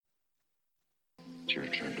It's your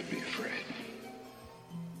turn to be afraid.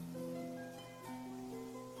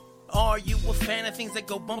 Are you a fan of things that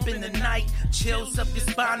go bump in the night? Chills up your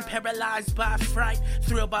spine, paralyzed by fright,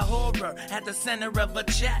 thrilled by horror, at the center of a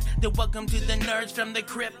chat. Then welcome to the Nerds from the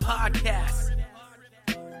Crypt podcast.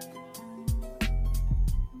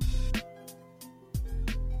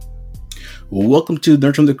 Welcome to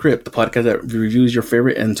Nerds from the Crypt, the podcast that reviews your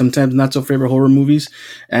favorite and sometimes not so favorite horror movies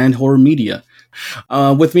and horror media.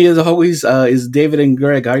 With me, as always, is David and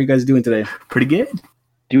Greg. How are you guys doing today? Pretty good.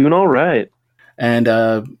 Doing all right. And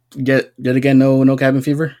yet again, no cabin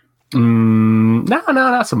fever? No,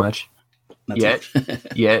 not so much. Not yet. so much.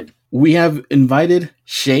 Yet. We have invited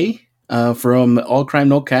Shay from All Crime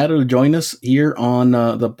No Cattle to join us here on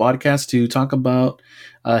the podcast to talk about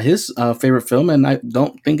his favorite film. And I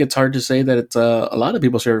don't think it's hard to say that it's a lot of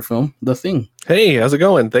people's favorite film, The Thing. Hey, how's it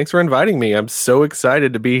going? Thanks for inviting me. I'm so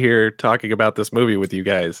excited to be here talking about this movie with you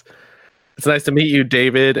guys. It's nice to meet you,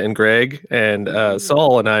 David and Greg. And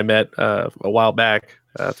Saul and I met a while back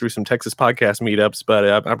through some Texas podcast meetups,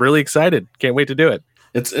 but I'm really excited. Can't wait to do it.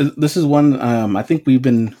 This is one I think we've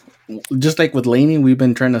been, just like with Lainey, we've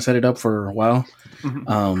been trying to set it up for a while.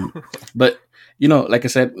 But you know, like I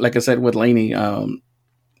said with Lainey,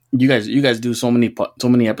 you guys do so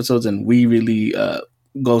many episodes, and we really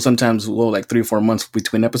go like 3 or 4 months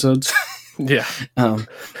between episodes. Yeah.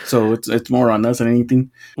 So it's more on us than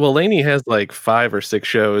anything. Well, Lainey has like 5 or 6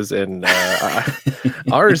 shows, and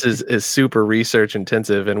ours is super research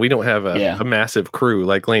intensive, and we don't have a massive crew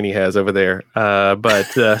like Lainey has over there. But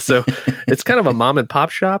so it's kind of a mom and pop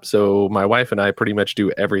shop. So my wife and I pretty much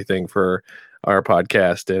do everything for our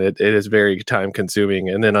podcast, and it is very time consuming.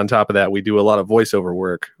 And then on top of that, we do a lot of voiceover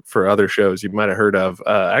work for other shows you might have heard of.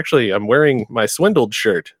 Actually, I'm wearing my Swindled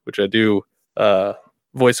shirt, which I do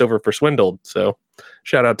voiceover for Swindled. So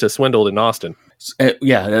shout out to Swindled in Austin.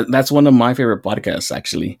 Yeah, that's one of my favorite podcasts,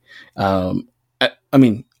 actually. I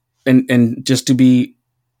mean, and just to be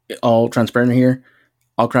all transparent here,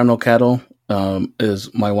 All Crime No Cattle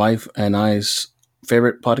is my wife and I's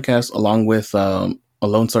favorite podcast, along with a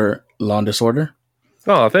Lone Star Law and Disorder.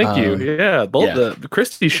 Oh, thank you. Yeah, the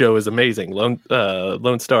Christie show is amazing. Lone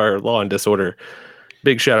Star Law and Disorder.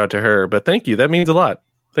 Big shout out to her. But thank you. That means a lot.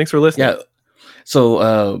 Thanks for listening. Yeah.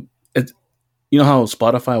 So you know how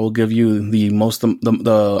Spotify will give you the most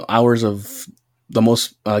the hours of the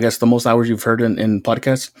most, I guess, the most hours you've heard in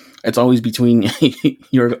podcasts. It's always between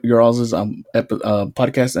your all's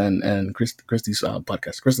podcast and Christie's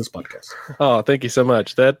podcast, Krista's podcast. Oh, thank you so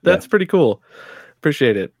much. That's pretty cool.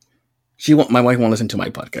 Appreciate it. My wife won't listen to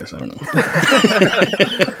my podcast. I don't know.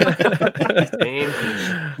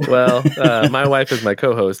 Well, my wife is my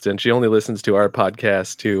co-host, and she only listens to our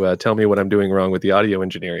podcast to tell me what I'm doing wrong with the audio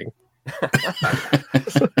engineering.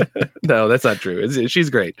 No, that's not true.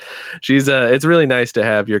 She's great. It's really nice to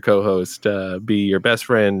have your co-host be your best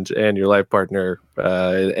friend and your life partner.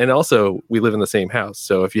 And also, we live in the same house.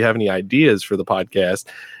 So if you have any ideas for the podcast,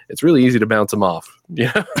 it's really easy to bounce them off.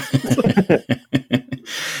 Yeah.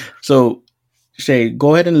 So, Shay,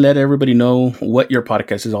 go ahead and let everybody know what your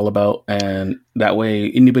podcast is all about. And that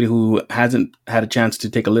way, anybody who hasn't had a chance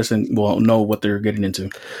to take a listen will know what they're getting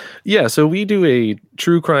into. Yeah, so we do a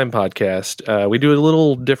true crime podcast. We do it a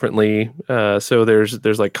little differently. So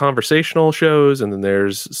there's like conversational shows, and then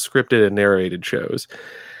there's scripted and narrated shows.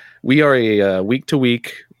 We are a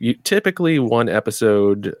week-to-week, typically one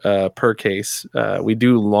episode per case. We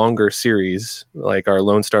do longer series, like our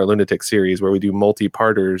Lone Star Lunatic series, where we do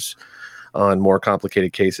multi-parters on more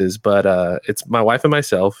complicated cases. But it's my wife and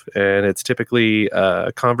myself, and it's typically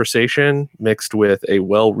a conversation mixed with a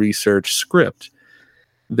well-researched script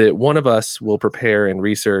that one of us will prepare and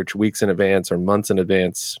research weeks in advance or months in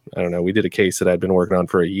advance. I don't know. We did a case that I'd been working on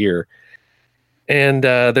for a year. And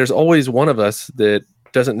there's always one of us that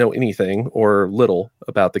doesn't know anything or little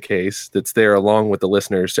about the case that's there along with the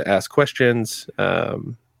listeners to ask questions.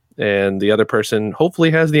 And the other person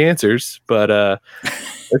hopefully has the answers, but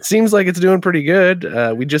it seems like it's doing pretty good.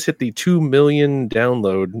 We just hit the 2 million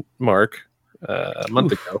download mark a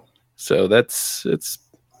month ago. So it's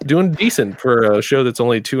doing decent for a show that's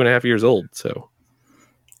only 2.5 years old. So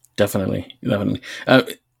definitely.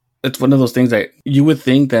 It's one of those things that you would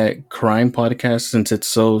think that crime podcasts, since it's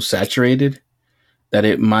so saturated, that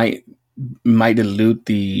it might dilute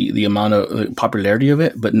the amount of popularity of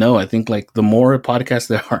it. But no, I think like the more podcasts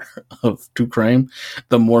there are of true crime,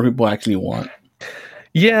 the more people actually want.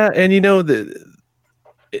 Yeah, and you know,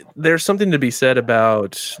 there's something to be said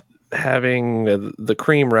about having the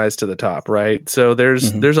cream rise to the top, right? So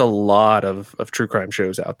there's a lot of true crime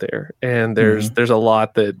shows out there, and there's a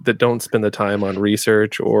lot that don't spend the time on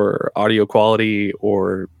research or audio quality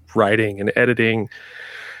or writing and editing,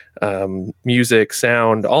 music,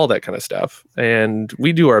 sound, all that kind of stuff. And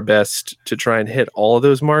we do our best to try and hit all of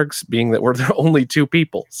those marks, being that we're the only two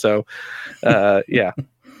people. So, yeah,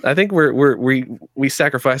 I think we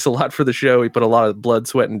sacrifice a lot for the show. We put a lot of blood,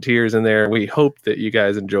 sweat, and tears in there. We hope that you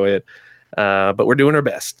guys enjoy it. But we're doing our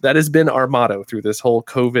best. That has been our motto through this whole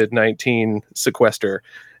COVID-19 sequester,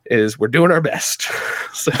 is we're doing our best.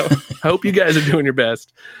 So I hope you guys are doing your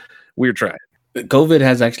best. We're trying. COVID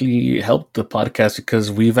has actually helped the podcast because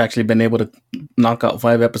we've actually been able to knock out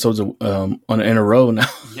 5 episodes in a row now.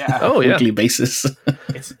 Yeah. On a weekly basis.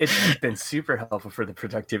 It's been super helpful for the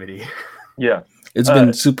productivity. Yeah. It's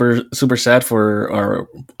been super, super sad for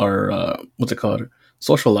our what's it called?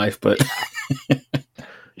 Social life, but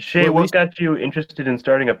Shay, what got you interested in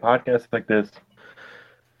starting a podcast like this?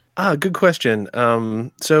 Good question.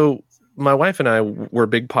 So my wife and I were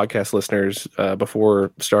big podcast listeners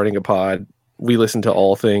before starting a pod. We listened to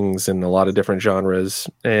all things in a lot of different genres,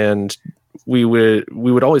 and we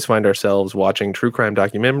would always find ourselves watching true crime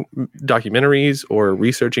documentaries or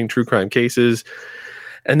researching true crime cases,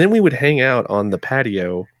 and then we would hang out on the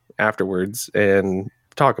patio afterwards and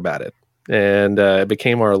talk about it. And it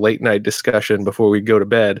became our late night discussion before we go to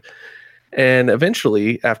bed. And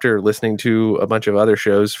eventually, after listening to a bunch of other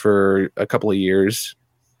shows for a couple of years,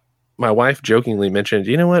 my wife jokingly mentioned,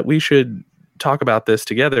 you know what, we should talk about this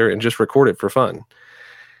together and just record it for fun.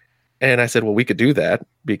 And I said, well, we could do that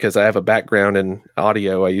because I have a background in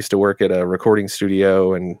audio. I used to work at a recording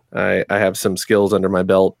studio, and I have some skills under my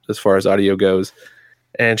belt as far as audio goes.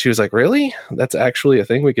 And she was like, really? That's actually a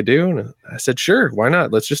thing we could do? And I said, sure, why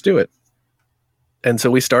not? Let's just do it. And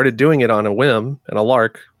so we started doing it on a whim and a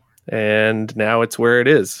lark, and now it's where it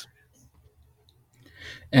is.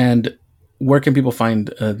 And where can people find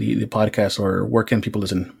the podcast, or where can people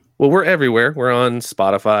listen? Well, we're everywhere. We're on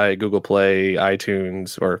Spotify, Google Play,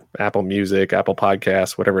 iTunes, or Apple Music, Apple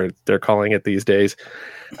Podcasts, whatever they're calling it these days.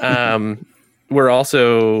 We're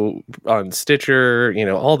also on Stitcher,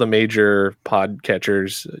 all the major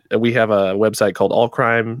podcatchers. We have a website called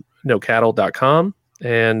allcrimenocattle.com,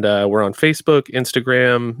 and we're on Facebook,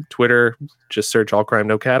 Instagram, Twitter. Just search All Crime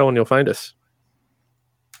No Cattle and you'll find us.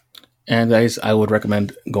 And guys, I would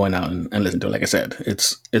recommend going out and listen to it. Like I said,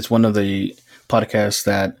 it's one of the podcasts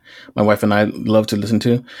that my wife and I love to listen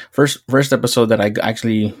to. First episode that I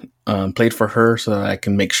actually played for her so that I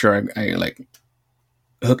can make sure I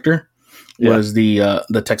hooked her was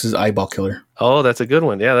the Texas Eyeball Killer. Oh, that's a good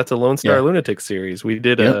one. Yeah, that's a Lone Star Lunatic series. We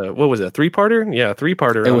did what was it, a 3-parter? Yeah,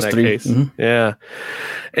 3-parter on that case. Mm-hmm. Yeah.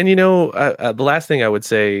 And the last thing I would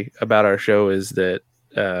say about our show is that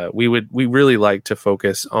we really like to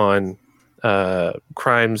focus on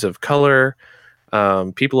crimes of color,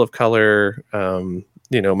 people of color,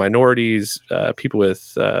 minorities, people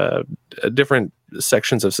with different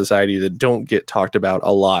sections of society that don't get talked about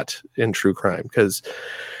a lot in true crime, because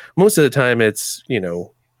most of the time it's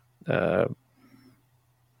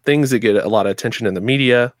things that get a lot of attention in the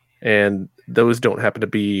media, and those don't happen to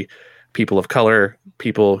be people of color,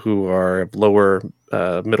 people who are lower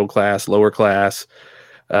middle class, lower class.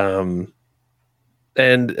 And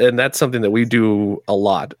that's something that we do a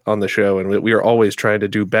lot on the show, and we are always trying to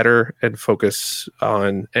do better and focus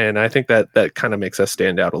on. And I think that kind of makes us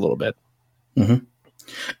stand out a little bit. Mm-hmm.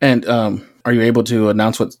 And are you able to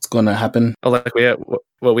announce what's going to happen? Oh, like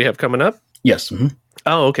what we have coming up? Yes. Mm-hmm.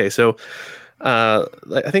 Oh, okay. So I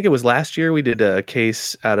think it was last year we did a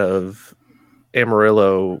case out of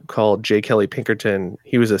Amarillo called J. Kelly Pinkerton.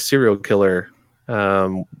 He was a serial killer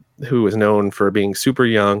who was known for being super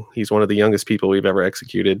young. He's one of the youngest people we've ever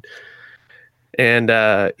executed. And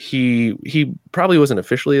he probably wasn't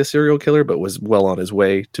officially a serial killer, but was well on his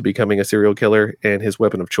way to becoming a serial killer. And his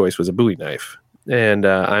weapon of choice was a Bowie knife. And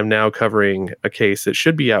I'm now covering a case that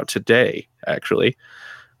should be out today, actually,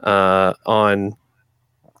 on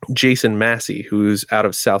Jason Massey, who's out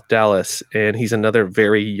of South Dallas. And he's another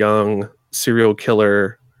very young serial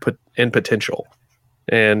killer in potential.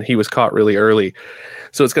 And he was caught really early.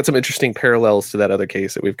 So it's got some interesting parallels to that other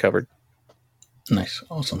case that we've covered. Nice.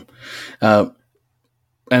 Awesome.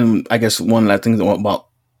 And I guess one last thing about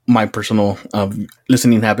my personal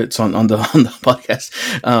listening habits on the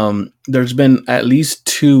podcast. There's been at least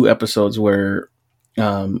 2 episodes where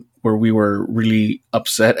we were really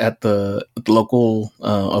upset at the local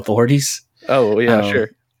authorities. Oh, yeah, sure.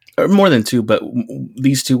 or more than two, but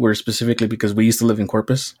these two were specifically because we used to live in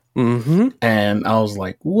Corpus, and I was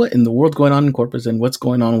like, "What in the world going on in Corpus, and what's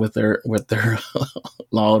going on with their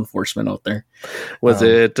law enforcement out there?" Was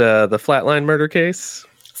it the Flatline murder case?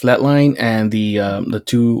 Flatline and the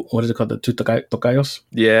two, what is it called? The two tocayos?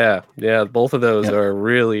 Yeah. Both of those are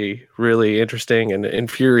really, really interesting and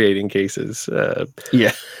infuriating cases.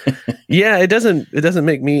 Yeah. It doesn't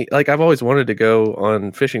make me like, I've always wanted to go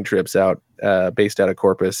on fishing trips based out of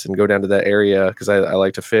Corpus and go down to that area because I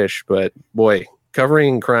like to fish. But boy,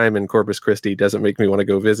 covering crime in Corpus Christi doesn't make me want to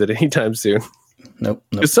go visit anytime soon. Nope.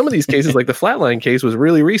 Because some of these cases, like the Flatline case, was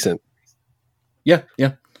really recent. Yeah.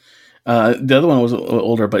 The other one was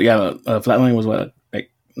older, but Flatline was what, like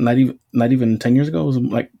not even 10 years ago. It was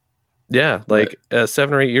like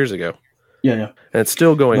 7 or 8 years ago. Yeah, and it's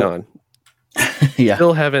still going on. Yeah,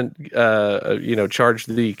 still haven't charged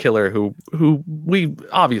the killer who we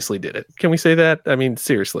obviously did it. Can we say that? I mean,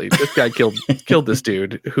 seriously, this guy killed this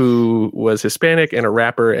dude who was Hispanic and a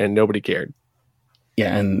rapper, and nobody cared.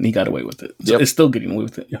 Yeah, and he got away with it. So it's still getting away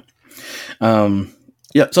with it.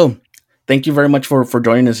 Yeah. So. Thank you very much for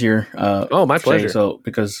joining us here. My pleasure. Shay. So,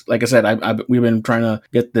 because like I said, we've been trying to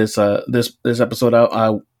get this episode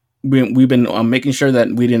out. We've been making sure that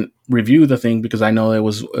we didn't review the thing because I know it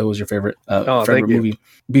was your favorite movie.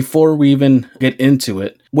 Before we even get into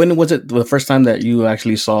it, when was it the first time that you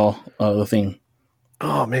actually saw the thing?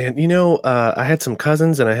 Oh man, I had some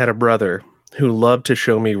cousins and I had a brother who loved to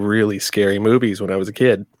show me really scary movies when I was a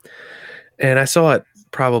kid, and I saw it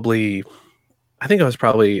probably. I think I was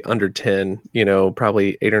probably under 10,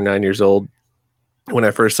 probably 8 or 9 years old when I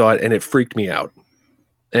first saw it, and it freaked me out.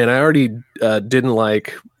 And I already didn't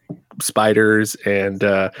like spiders and,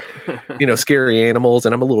 scary animals,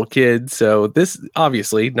 and I'm a little kid. So this,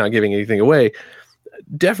 obviously, not giving anything away,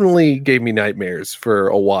 definitely gave me nightmares for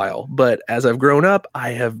a while. But as I've grown up, I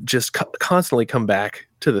have just constantly come back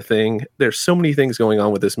to the thing. There's so many things going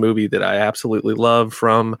on with this movie that I absolutely love,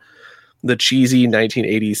 from the cheesy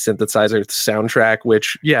 1980s synthesizer soundtrack,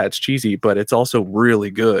 which, it's cheesy, but it's also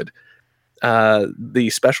really good.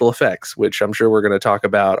 The special effects, which I'm sure we're going to talk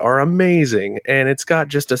about, are amazing. And it's got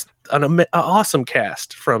just an awesome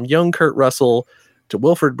cast, from young Kurt Russell to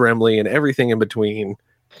Wilford Brimley and everything in between.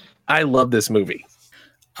 I love this movie.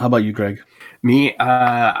 How about you, Greg? Me,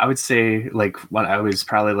 I would say like when I was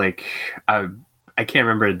probably like, I can't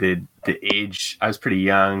remember the age. I was pretty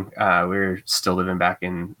young. We were still living back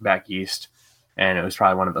east, and it was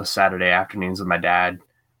probably one of those Saturday afternoons with my dad.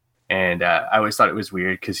 And I always thought it was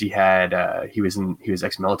weird because he was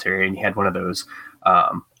ex-military, and he had one of those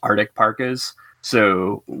Arctic parkas.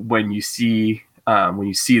 So when you see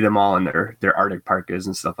them all in their Arctic parkas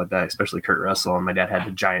and stuff like that, especially Kurt Russell, and my dad had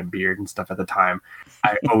the giant beard and stuff at the time,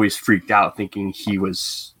 I always freaked out thinking he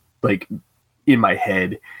was like, in my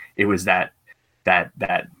head, it was that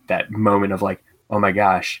moment of like, oh my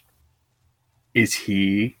gosh, is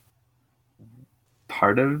he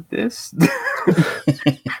part of this?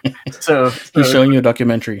 so he's showing you a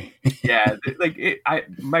documentary. Yeah, like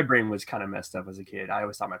my brain was kind of messed up as a kid. I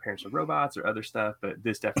always thought my parents were robots or other stuff, but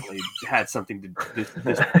this definitely had something to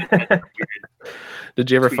this Did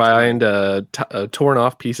you ever find torn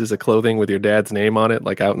off pieces of clothing with your dad's name on it,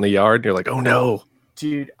 like out in the yard? You're like, oh no.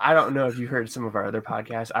 Dude, I don't know if you heard some of our other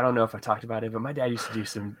podcasts. I don't know if I talked about it, but my dad used to do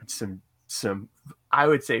some I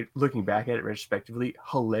would say, looking back at it retrospectively,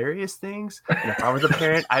 hilarious things. And if I was a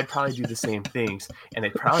parent, I'd probably do the same things. And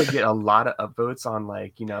they'd probably get a lot of upvotes on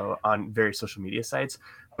on various social media sites.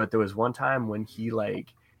 But there was one time when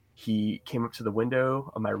he came up to the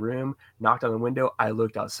window of my room, knocked on the window. I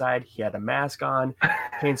looked outside. He had a mask on,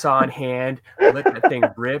 chainsaw in hand, let that thing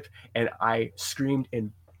rip, and I screamed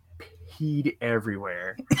and peed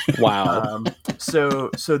everywhere. Wow. So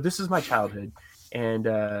this is my childhood, and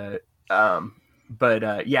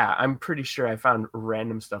I'm pretty sure I found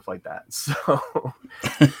random stuff like that.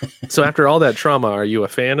 So after all that trauma, are you a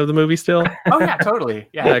fan of the movie still? Oh yeah, totally.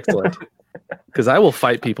 Yeah, excellent. Because I will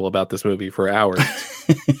fight people about this movie for hours.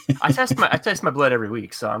 I test my blood every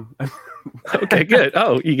week, so I'm okay. Good.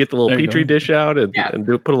 Oh, you get the little petri dish out and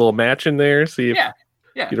put a little match in there. See if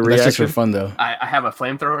get a reaction. That's just for fun, though. I have a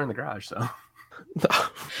flamethrower in the garage, so.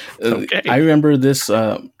 Okay. I remember this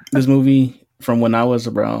movie from when I was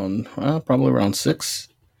probably around 6.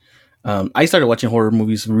 I started watching horror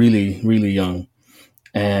movies really, really young,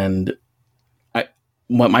 and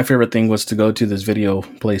my favorite thing was to go to this video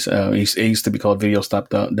place. It used to be called Video Stop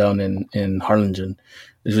down in Harlingen.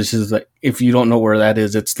 This is like, if you don't know where that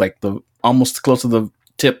is, it's like almost close to the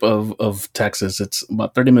tip of Texas. It's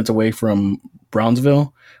about 30 minutes away from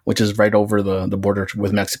Brownsville, which is right over the border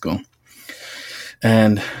with Mexico.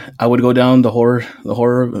 And I would go down the horror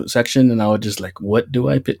section, and I would just like, what do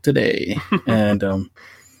I pick today? And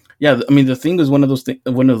yeah, I mean, The Thing is one of those things.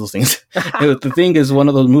 The Thing is one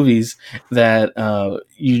of those movies that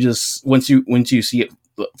you just once you see it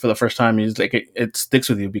for the first time, it's like it sticks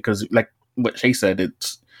with you because, like what Shay said,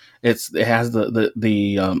 it has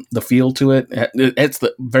the feel to it. It's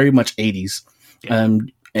very much 80s. Yeah.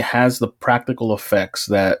 It has the practical effects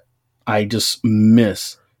that I just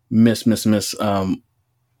miss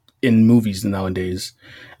in movies nowadays.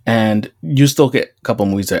 And you still get a couple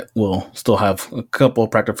movies that will still have a couple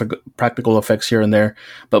of practical effects here and there,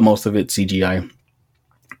 but most of it's CGI.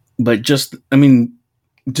 But just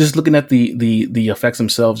looking at the effects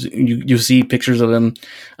themselves, you see pictures of them.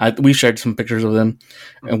 We've shared some pictures of them,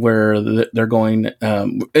 where they're going.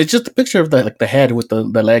 It's just a picture of the head with the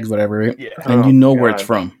legs, whatever, and you know where it's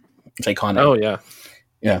from. It's iconic. Oh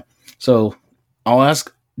yeah. So I'll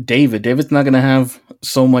ask David. David's not going to have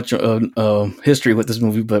so much history with this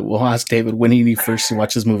movie, but we'll ask David when he first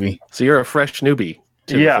watched this movie. So you're a fresh newbie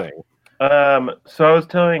to the thing. So I was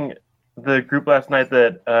telling the group last night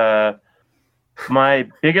that my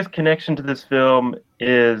biggest connection to this film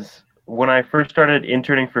is when I first started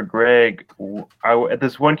interning for Greg. At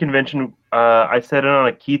this one convention, I sat in on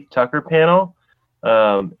a Keith Tucker panel,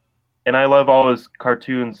 and I love all his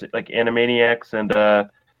cartoons like Animaniacs and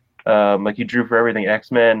like he drew for everything,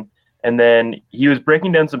 X-Men. And then he was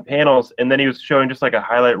breaking down some panels, and then he was showing just like a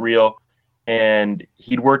highlight reel, and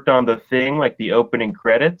he'd worked on The Thing, like the opening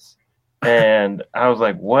credits. And I was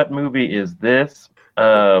like, what movie is this?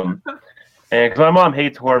 And because my mom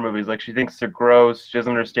hates horror movies, like she thinks they're gross. She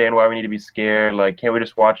doesn't understand why we need to be scared. Like, can't we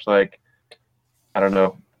just watch like, I don't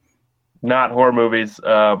know, not horror movies?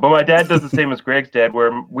 But my dad does the same as Greg's dad,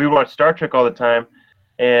 where we watch Star Trek all the time.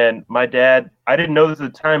 And my dad, I didn't know this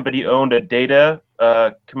at the time, but he owned a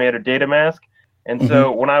Commander Data mask. And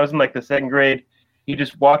so when I was in like the second grade, he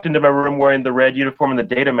just walked into my room wearing the red uniform and the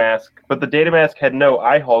Data mask. But the Data mask had no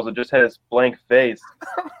eye holes. It just had this blank face.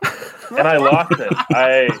 And I lost it.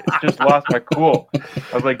 I just lost my cool.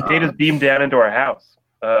 I was like, Data's beamed down into our house.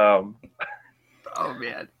 Oh,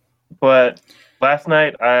 man. But last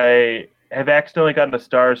night I have accidentally gotten a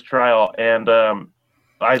Star's Trial, and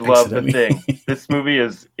I love The Thing. This movie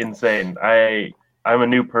is insane. I'm a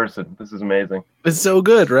new person. This is amazing. It's so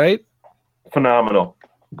good, right? Phenomenal.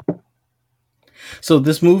 So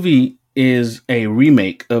this movie is a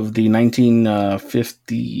remake of the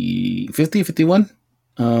 51.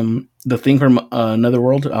 The Thing from Another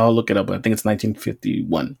World. I'll look it up. I think it's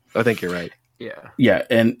 1951. I think you're right. Yeah,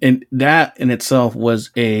 and that in itself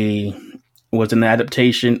was an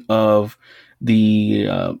adaptation of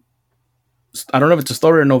the I don't know if it's a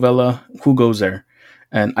story or novella. Who Goes There?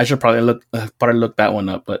 And I should probably look that one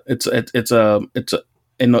up. But it's a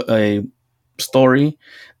story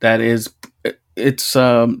that is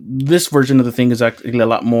this version of The Thing is actually a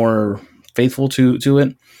lot more faithful to it.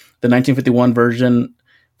 The 1951 version,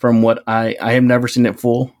 from what I have never seen it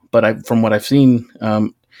full, but from what I've seen,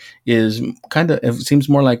 is kind of, it seems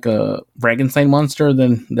more like a Frankenstein monster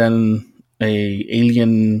than a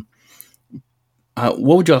alien.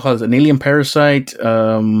 What would you call it? An alien parasite,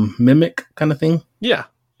 mimic kind of thing? Yeah.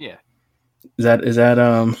 Is that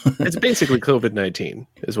It's basically COVID-19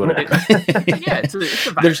 is what it is. Yeah, it's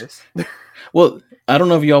a virus. Well, I don't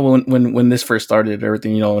know if y'all when this first started,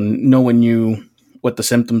 everything, no one knew what the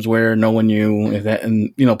symptoms were. No one knew if that,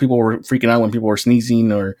 and people were freaking out when people were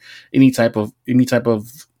sneezing or any type of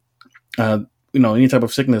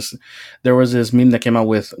sickness. There was this meme that came out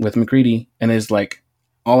with McCready, and it's like,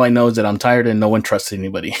 all I know is that I'm tired and no one trusts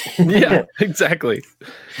anybody. Yeah, exactly.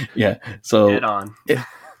 Yeah. So Get on.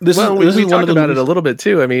 We talked about it a little bit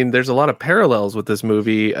too. I mean, there's a lot of parallels with this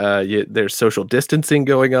movie. There's social distancing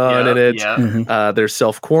going on in it. Yeah. Mm-hmm. There's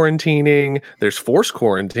self-quarantining. There's forced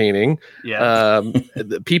quarantining. Yeah.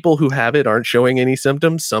 The people who have it aren't showing any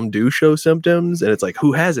symptoms. Some do show symptoms. And it's like,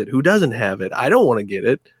 who has it? Who doesn't have it? I don't want to get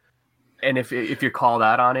it. And if you're called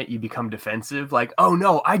out on it, you become defensive. Like, oh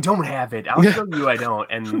no, I don't have it. I'll show you I don't.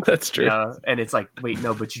 And that's true. And it's like, wait,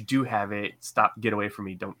 no, but you do have it. Stop. Get away from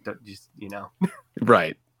me. Don't just.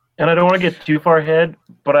 Right. And I don't want to get too far ahead,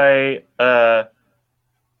 but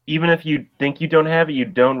even if you think you don't have it, you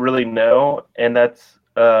don't really know. And that's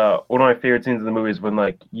one of my favorite scenes in the movie is when,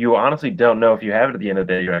 like, you honestly don't know if you have it at the end of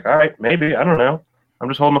the day. You're like, all right, maybe, I don't know. I'm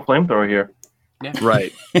just holding a flamethrower here. Yeah.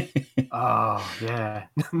 Right. Oh, yeah.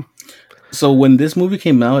 So when this movie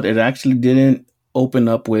came out, it actually didn't open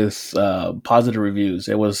up with positive reviews.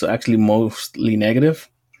 It was actually mostly negative.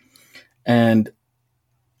 And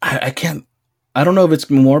I don't know if it's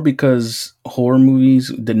more because horror movies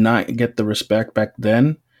did not get the respect back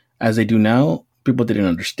then as they do now, people didn't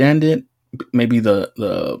understand it. Maybe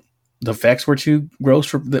the effects were too gross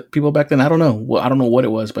for the people back then. I don't know. Well, I don't know what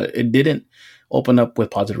it was, but it didn't open up with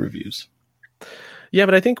positive reviews. Yeah,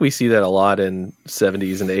 but I think we see that a lot in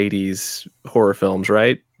 70s and 80s horror films,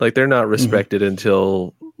 right? Like they're not respected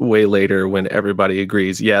until way later when everybody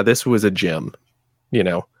agrees, yeah, this was a gem, you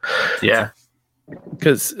know? Yeah.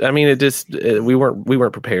 Because I mean, we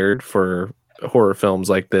weren't prepared for horror films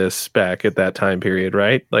like this back at that time period,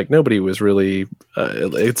 right? Like nobody was really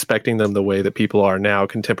expecting them the way that people are now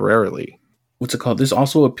contemporarily. What's it called? This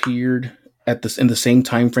also appeared in the same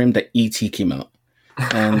time frame that E.T. came out.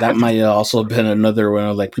 And that might also have been another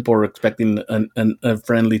one. Like people were expecting a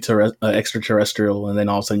friendly extraterrestrial, and then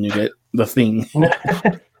all of a sudden you get the Thing.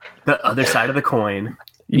 The other side of the coin.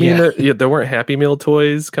 You mean there weren't Happy Meal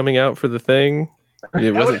toys coming out for the Thing?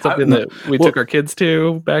 It wasn't something that we took our kids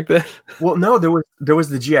to back then. Well, no, there was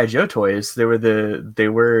the G.I. Joe toys.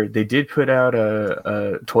 They did put out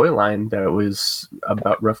a toy line that was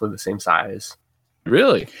about roughly the same size.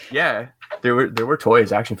 Really? Yeah. There were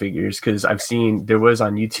toys, action figures, because I've seen there was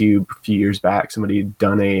on YouTube a few years back somebody had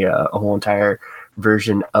done a whole entire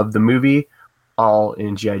version of the movie, all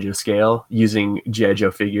in G.I. Joe scale, using G.I.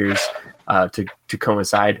 Joe figures to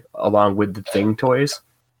coincide along with the Thing toys.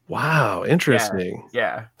 Wow, interesting.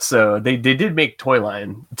 Yeah. So they did make toy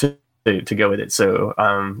line to go with it. So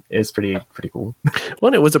it's pretty cool. Well,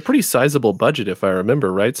 and it was a pretty sizable budget, if I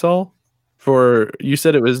remember, right, Saul? You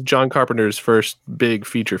said it was John Carpenter's first big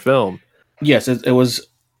feature film. Yes, it was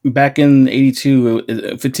back in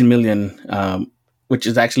 82, 15 million, which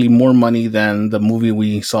is actually more money than the movie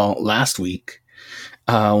we saw last week,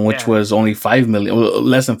 which was only 5 million,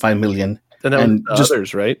 less than 5 million. And that was just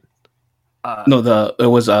others, right? It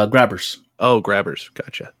was Grabbers. Oh, Grabbers,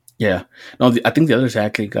 gotcha. Yeah, no, I think the others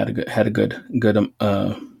actually had a good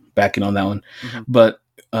backing on that one, but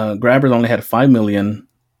Grabbers only had 5 million,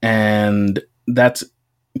 and that's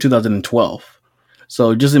 2012.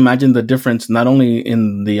 So just imagine the difference, not only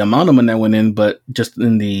in the amount of money that went in, but just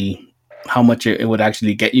in how much it would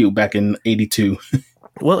actually get you back in 82.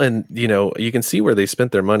 Well, and you can see where they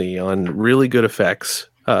spent their money on really good effects,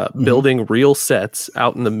 building real sets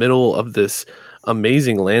out in the middle of this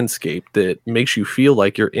amazing landscape that makes you feel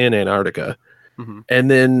like you're in Antarctica, and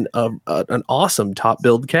then an awesome top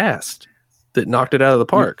build cast that knocked it out of the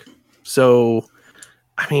park. So,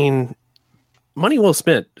 I mean, money well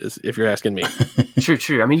spent, if you're asking me.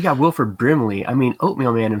 True. I mean, you got Wilford Brimley. I mean,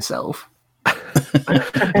 Oatmeal Man himself.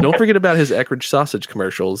 Don't forget about his Eckrich sausage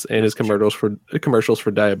commercials and his commercials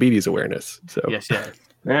for diabetes awareness. So yes.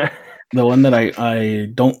 The one that I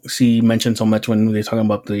don't see mentioned so much when they're talking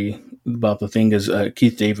about the Thing is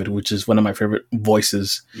Keith David, which is one of my favorite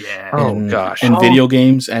voices. Yeah. In video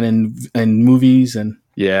games and in movies, and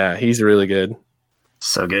yeah, he's really good.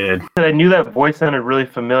 So good. I knew that voice sounded really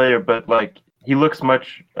familiar, but like he looks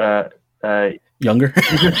much younger.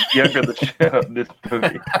 Younger than this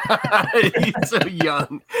movie. He's so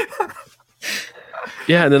young.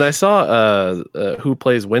 Yeah, and then I saw who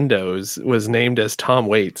plays Windows was named as Tom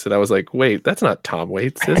Waits, and I was like, wait, that's not Tom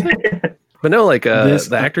Waits, is it? But no, like the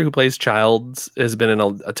actor who plays Childs has been in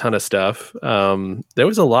a ton of stuff. There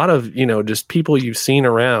was a lot of, just people you've seen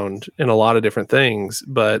around in a lot of different things,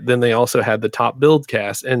 but then they also had the top build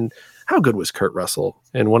cast. And how good was Kurt Russell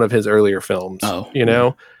in one of his earlier films?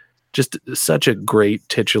 Just such a great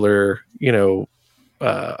titular,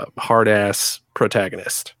 hard ass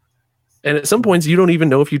protagonist. And at some points, you don't even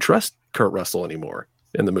know if you trust Kurt Russell anymore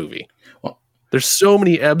in the movie. Well, there's so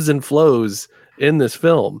many ebbs and flows in this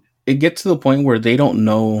film. It gets to the point where they don't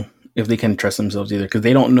know if they can trust themselves either, because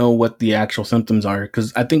they don't know what the actual symptoms are.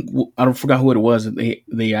 Because I forgot who it was.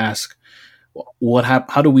 They ask,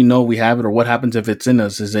 how do we know we have it, or what happens if it's in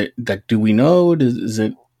us? Is it like, do we know? Is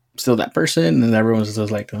it still that person? And everyone's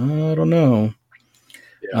just like, oh, I don't know.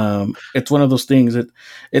 Yeah. It's one of those things that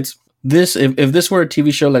it's this. If this were a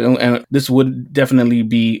TV show, like this would definitely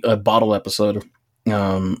be a bottle episode,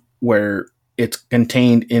 where it's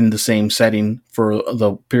contained in the same setting for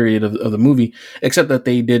the period of the movie, except that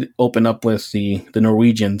they did open up with the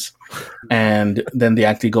Norwegians, and then they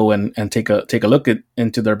actually go and take a look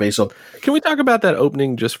into their base. So, can we talk about that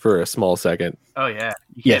opening just for a small second? Oh yeah,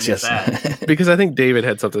 yes. Because I think David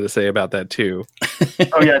had something to say about that too.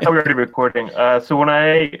 Oh yeah, I thought we were already recording. So when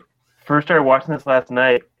I first started watching this last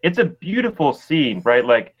night, it's a beautiful scene, right?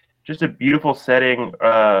 Like just a beautiful setting,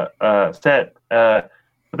 set.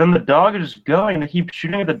 But then the dog is just going. They keep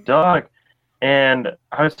shooting at the dog. And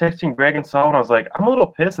I was texting Greg and Saul, and I was like, I'm a little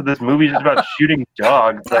pissed that this movie is just about shooting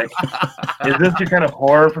dogs. Like, is this the kind of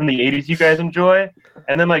horror from the 80s you guys enjoy?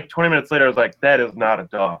 And then like 20 minutes later, I was like, that is not a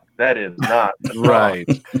dog. That is not a dog.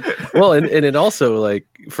 Right. Well, and it also, like,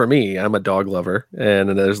 for me, I'm a dog lover, and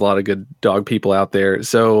there's a lot of good dog people out there.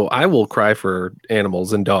 So I will cry for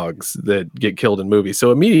animals and dogs that get killed in movies.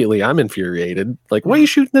 So immediately I'm infuriated. Like, why are you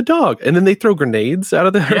shooting the dog? And then they throw grenades out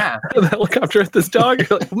of the, out of the helicopter at this dog.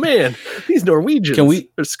 You're like, man, these Norwegians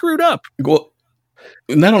are screwed up. Well,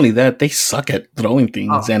 not only that, they suck at throwing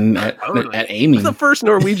things and at aiming. The first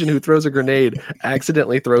Norwegian who throws a grenade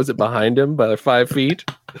accidentally throws it behind him by 5 feet.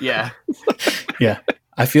 Yeah. Yeah.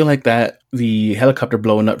 I feel like that the helicopter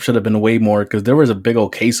blowing up should have been way more because there was a big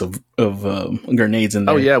old case of grenades in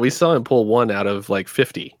there. Oh, yeah. We saw him pull one out of like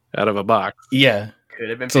 50 out of a box. Yeah. Could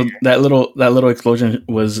have been so bigger. that little explosion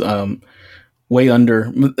was way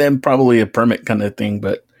under and probably a permit kind of thing,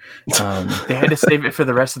 but they had to save it for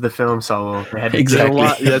the rest of the film, so they had to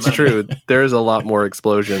Exactly. That's true. There's a lot more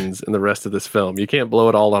explosions in the rest of this film. You can't blow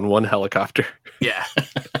it all on one helicopter. Yeah.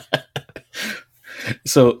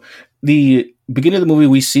 So the beginning of the movie,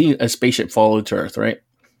 we see a spaceship fall to Earth, right?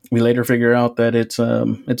 We later figure out that it's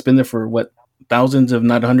been there for what, thousands, if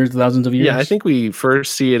not hundreds of thousands of years. Yeah, I think we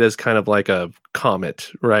first see it as kind of like a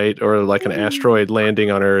comet, right? Or like an asteroid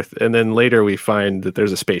landing on Earth. And then later we find that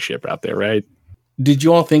there's a spaceship out there, right? Did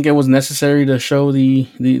you all think it was necessary to show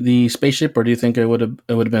the spaceship, or do you think it would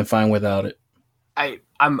have been fine without it?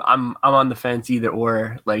 I'm on the fence either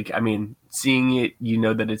or. Like, I mean, seeing it, you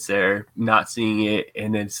know that it's there. Not seeing it,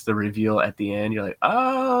 and it's the reveal at the end. You're like,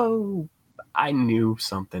 oh, I knew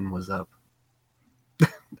something was up.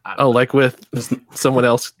 Oh, like with someone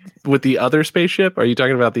else with the other spaceship? Are you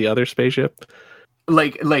talking about the other spaceship?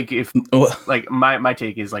 Like if like my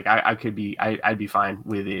take is like I'd be fine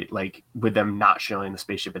with it, like with them not showing the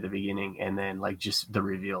spaceship at the beginning and then like just the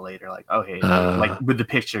reveal later, like, oh hey, like with the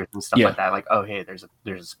pictures and stuff like that, like, oh hey, there's a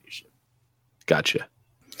spaceship. Gotcha.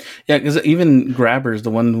 Yeah, because even Grabbers, the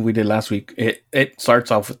one we did last week, it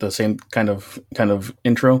starts off with the same kind of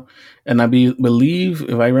intro, and I believe,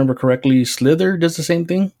 if I remember correctly, Slither does the same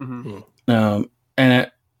thing. Mm-hmm.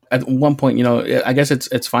 And at one point, you know, I guess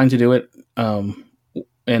it's fine to do it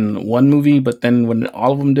in one movie, but then when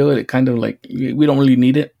all of them do it, it kind of like we don't really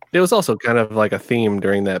need it. It was also kind of like a theme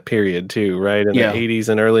during that period too, right? In the 80s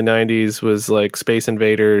and early 90s was like Space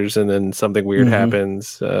Invaders, and then something weird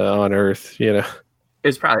happens on Earth, you know.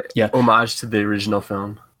 It's probably homage to the original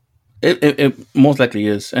film. It most likely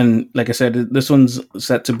is, and like I said, this one's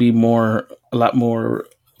set to be a lot more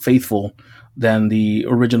faithful than the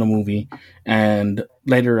original movie. And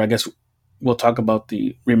later, I guess we'll talk about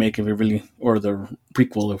the remake if we really, or the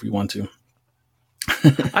prequel if we want to.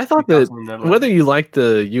 I thought that whether you liked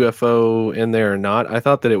the UFO in there or not, I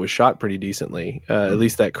thought that it was shot pretty decently. At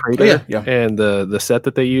least that crater and the set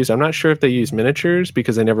that they use. I'm not sure if they use miniatures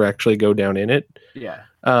because they never actually go down in it. Yeah.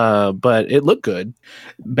 But it looked good.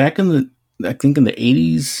 Back in I think in the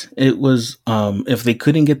 80s, it was if they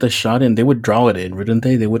couldn't get the shot in, they would draw it in, wouldn't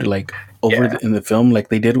they? They would like in the film, like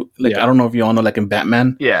they did. Like I don't know if you all know, like in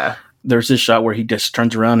Batman. Yeah. There's this shot where he just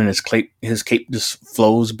turns around and his cape just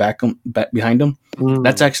flows back behind him.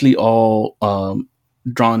 That's actually all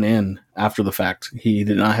drawn in after the fact. He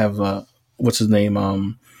did not have what's his name?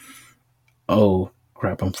 Oh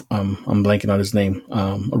crap! I'm blanking on his name.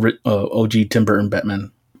 OG Tim Burton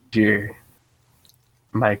Batman. Dear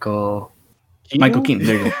Michael Keaton.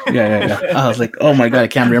 There you go. Yeah. I was like, oh my god, I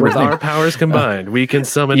can't remember With his name. our powers combined, we can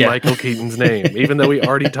summon Michael Keaton's name, even though we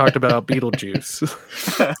already talked about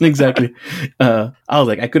Beetlejuice. Exactly. I was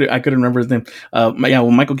like, I couldn't remember his name.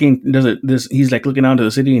 When Michael Keaton does it, he's like looking out to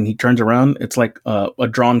the city and he turns around. It's like a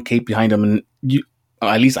drawn cape behind him, and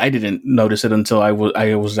at least I didn't notice it until I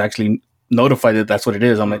was actually notified that that's what it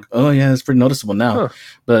is. I'm like, oh yeah, it's pretty noticeable now.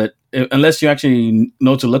 But unless you actually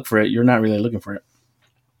know to look for it, you're not really looking for it.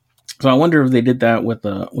 So I wonder if they did that with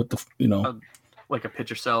the like a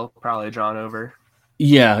picture cell probably drawn over.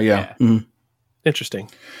 Yeah. Mm-hmm. Interesting.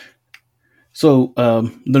 So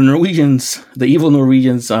the Norwegians, the evil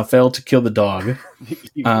Norwegians, failed to kill the dog,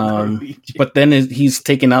 but then he's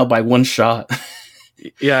taken out by one shot.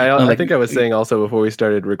 Yeah, I think I was saying also before we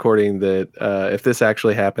started recording that if this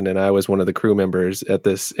actually happened and I was one of the crew members at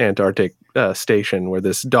this Antarctic station where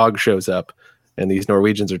this dog shows up and these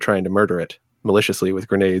Norwegians are trying to murder it maliciously with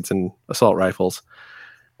grenades and assault rifles,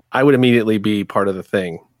 I would immediately be part of the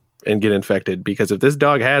thing and get infected, because if this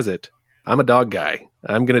dog has it, I'm a dog guy.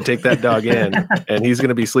 I'm going to take that dog in and he's going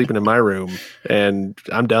to be sleeping in my room and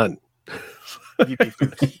I'm done.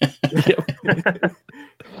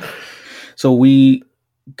 So we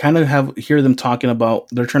kind of hear them talking about,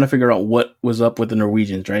 they're trying to figure out what was up with the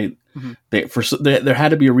Norwegians, right? Mm-hmm. There had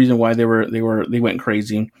to be a reason why they went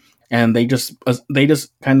crazy. and they just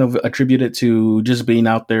kind of attribute it to just being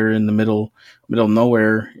out there in the middle of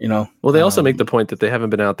nowhere, you know. Well, they also make the point that they haven't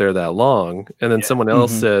been out there that long, and then someone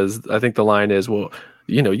else says, I think the line is, well,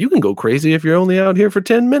 you know, you can go crazy if you're only out here for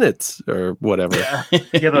 10 minutes or whatever.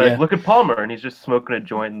 They're like, look at Palmer, and he's just smoking a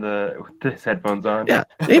joint with his headphones on. Yeah.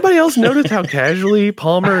 Anybody else notice how casually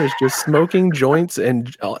Palmer is just smoking joints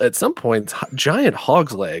and at some points giant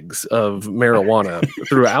hog's legs of marijuana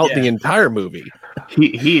throughout the entire movie?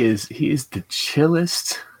 He is the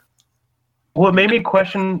chillest. Well, it made me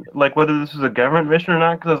question like whether this was a government mission or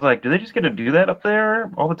not, because I was like, do they just get to do that up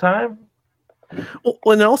there all the time?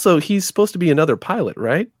 Well, and also he's supposed to be another pilot,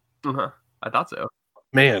 right? Uh-huh. I thought so.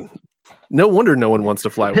 Man, no wonder no one wants to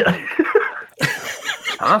fly with him.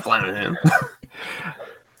 I'm not flying with him.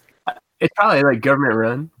 It's probably like government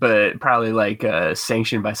run, but probably like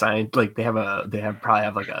sanctioned by science. Like they probably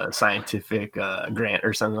have like a scientific grant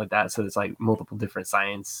or something like that. So it's like multiple different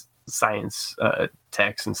science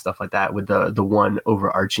texts and stuff like that with the one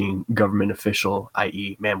overarching government official,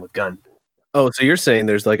 i.e. man with gun. Oh, so you're saying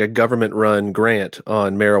there's like a government-run grant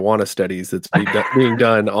on marijuana studies that's being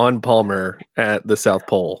done on Palmer at the South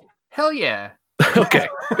Pole? Hell yeah. Okay.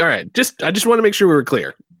 All right. I just want to make sure we were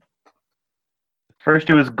clear. First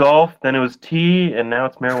it was golf, then it was tea, and now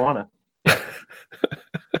it's marijuana.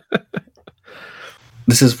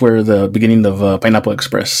 This is where the beginning of Pineapple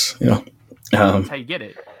Express, you know. That's how you get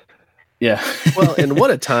it. Yeah. Well, and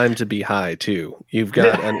what a time to be high too. You've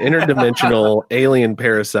got an interdimensional alien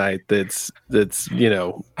parasite that's you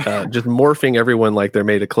know just morphing everyone like they're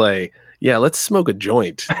made of clay. Yeah, let's smoke a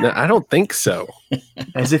joint. No, I don't think so.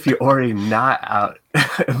 As if you're already not out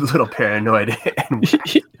a little paranoid.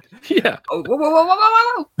 Yeah. Oh,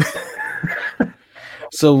 whoa.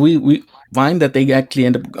 So we find that they actually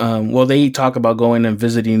end up. They talk about going and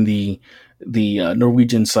visiting the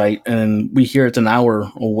Norwegian site, and we hear it's an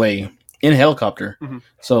hour away in a helicopter. Mm-hmm.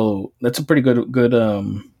 So that's a pretty good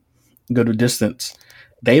distance.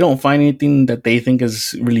 They don't find anything that they think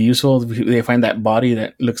is really useful. They find that body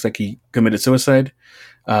that looks like he committed suicide.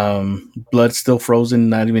 Blood still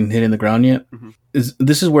frozen, not even hitting the ground yet. Mm-hmm.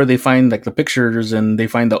 This is where they find like the pictures, and they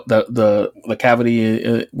find the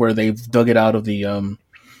cavity where they've dug it out of the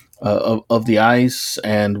of the ice,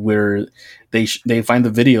 and where they find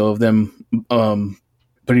the video of them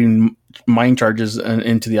putting mine charges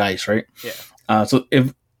into the ice, right? Yeah. So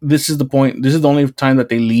if this is the point, this is the only time that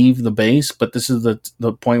they leave the base, but this is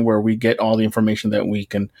the point where we get all the information that we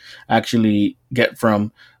can actually get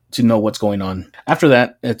from to know what's going on. After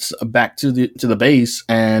that, it's back to the base,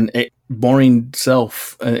 and it boring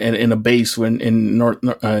self in a base when in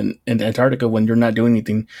Antarctica when you're not doing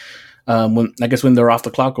anything. When they're off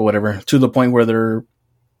the clock or whatever, to the point where they're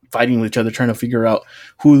fighting with each other, trying to figure out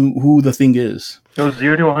who the thing is. So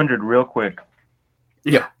 0 to 100 real quick.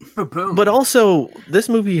 Yeah. Boom. But also, this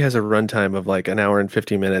movie has a runtime of like an hour and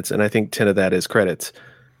 50 minutes, and I think 10 of that is credits.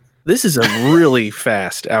 This is a really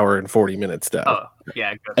fast hour and 40 minutes stuff. Oh,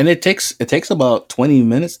 yeah. And it takes about 20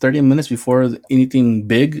 minutes, 30 minutes before anything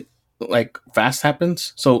big, like fast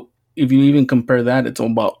happens. So if you even compare that, it's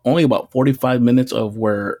only about 45 minutes of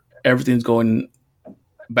where everything's going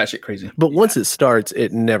batshit crazy. But once it starts,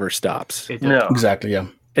 it never stops. No. Exactly, yeah.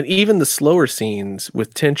 And even the slower scenes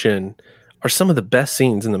with tension are some of the best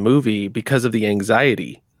scenes in the movie because of the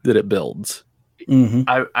anxiety that it builds. Mm-hmm.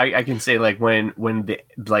 I can say like when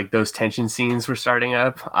those tension scenes were starting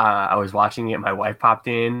up, I was watching it. My wife popped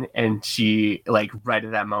in, and she like right at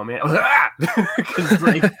that moment, I was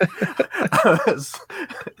like,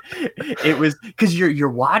 it was because you're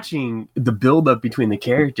watching the build up between the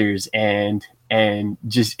characters, and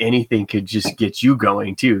just anything could just get you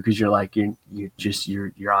going too, because you're like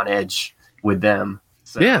you're on edge with them.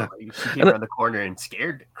 So, yeah, like, she came around the corner and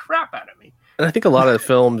scared the crap out of me. And I think a lot of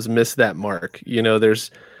films miss that mark. You know, they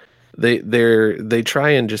try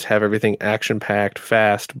and just have everything action packed,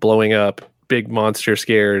 fast, blowing up, big monster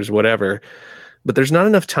scares, whatever. But there's not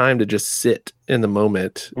enough time to just sit in the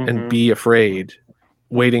moment and be afraid,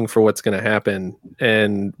 waiting for what's going to happen,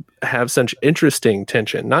 and have such interesting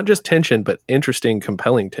tension. Not just tension, but interesting,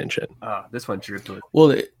 compelling tension. This one drew to it.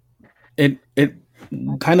 Well, it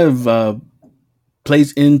kind of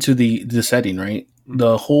plays into the setting, right?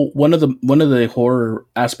 The whole one of the horror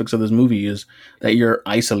aspects of this movie is that you're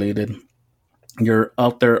isolated. You're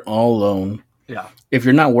out there all alone. Yeah. If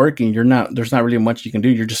you're not working, there's not really much you can do.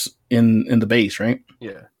 You're just in the base, right?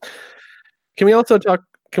 Yeah. Can we also talk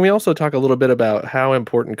a little bit about how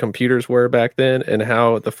important computers were back then, and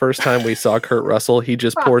how the first time we saw Kurt Russell, he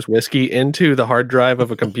just pours whiskey into the hard drive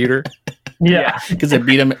of a computer? Yeah. because it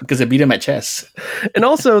beat him at chess. And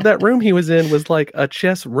also, that room he was in was like a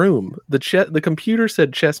chess room. The computer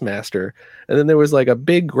said chess master, and then there was like a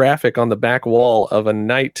big graphic on the back wall of a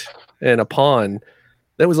knight and a pawn.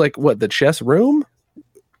 That was like what, the chess room?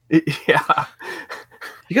 Yeah.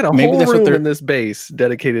 You got a Maybe whole that's what room they're- in this base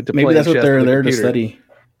dedicated to Maybe playing that's what chess they're on the there to computer. study.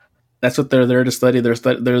 That's what they're there to study. They're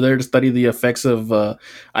there to study the effects of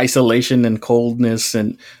isolation and coldness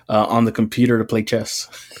and on the computer to play chess.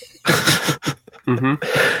 Hmm.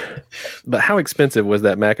 But how expensive was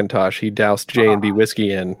that Macintosh he doused J&B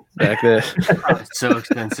whiskey in back then? It's so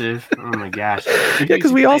expensive. Oh my gosh. Yeah,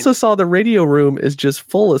 because we also saw the radio room is just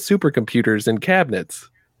full of supercomputers and cabinets.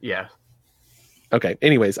 Yeah. Okay.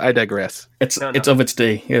 Anyways, I digress. It's No. of its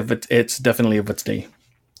day. It's definitely of its day.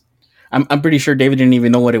 I'm pretty sure David didn't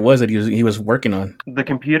even know what it was that he was working on. The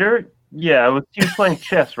computer? Yeah, he was playing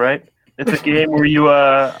chess, right? It's a game where you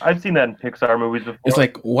I've seen that in Pixar movies before. It's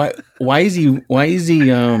like why is he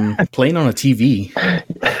playing on a TV?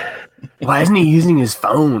 Why isn't he using his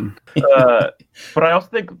phone? But I also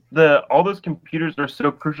think all those computers are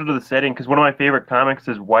so crucial to the setting, because one of my favorite comics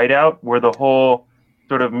is Whiteout, where the whole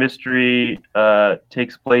sort of mystery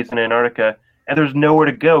takes place in Antarctica, and there's nowhere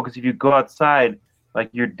to go, because if you go outside, like,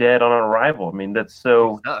 you're dead on arrival. I mean, that's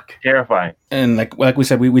so Stuck. terrifying. And like we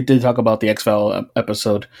said, we did talk about the X-File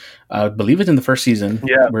episode. I believe it's in the first season,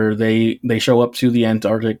 Yeah. where they show up to the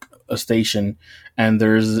Antarctic station, and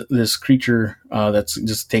there's this creature that's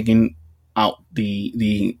just taking out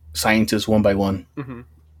the scientists one by one. Mm-hmm.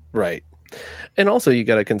 Right. And also you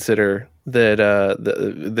got to consider that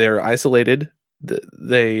they're isolated.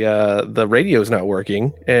 The radio's not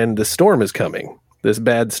working, and the storm is coming. This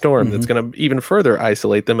bad storm that's going to even further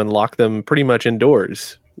isolate them and lock them pretty much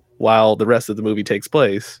indoors while the rest of the movie takes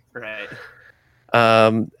place. Right.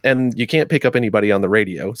 And you can't pick up anybody on the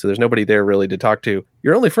radio, so there's nobody there really to talk to.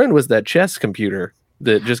 Your only friend was that chess computer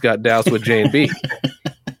that just got doused with J&B.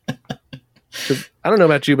 I don't know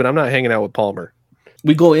about you, but I'm not hanging out with Palmer.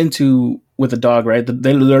 We go into with the dog, right?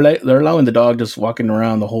 They're allowing the dog just walking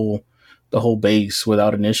around the whole base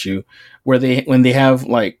without an issue. When they have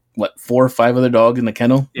like 4 or 5 other dogs in the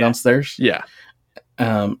kennel downstairs. Yeah.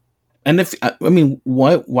 And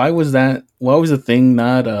why was that? Why was the thing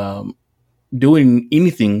not doing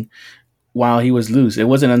anything while he was loose? It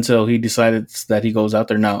wasn't until he decided that he goes out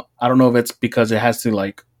there. Now, I don't know if it's because it has to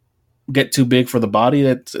like get too big for the body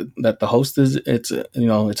that the host is. It's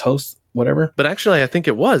its host, whatever. But actually, I think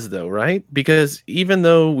it was, though, right? Because even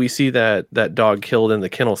though we see that dog killed in the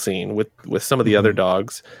kennel scene with some of the other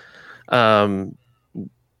dogs,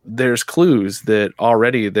 there's clues that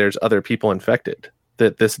already there's other people infected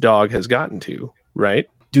that this dog has gotten to, right?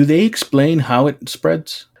 Do they explain how it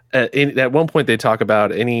spreads? At one point, they talk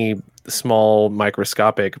about any small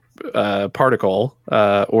microscopic particle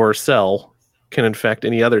or cell can infect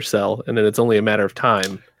any other cell, and then it's only a matter of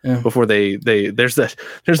time before there's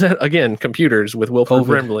that again, computers with Wilford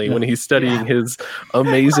Brimley when he's studying his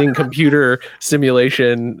amazing computer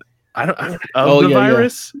simulation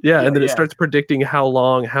virus. Yeah, and then it starts predicting how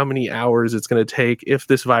long, how many hours it's going to take if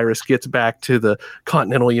this virus gets back to the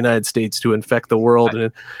continental United States to infect the world.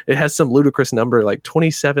 And it has some ludicrous number, like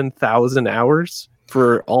 27,000 hours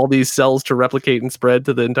for all these cells to replicate and spread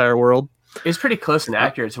to the entire world. It was pretty close and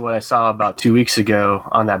accurate to what I saw about 2 weeks ago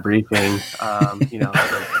on that briefing.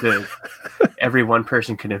 Every one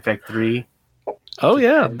person can infect 3. Oh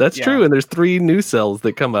yeah, that's true. And there's 3 new cells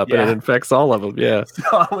that come up and it infects all of them. Yeah. So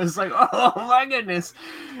I was like, oh my goodness.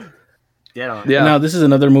 Yeah. Now this is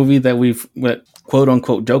another movie that we've quote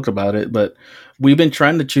unquote joked about it, but we've been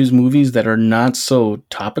trying to choose movies that are not so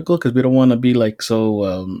topical because we don't want to be like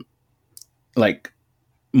so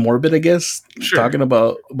morbid, I guess, talking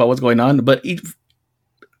about what's going on. But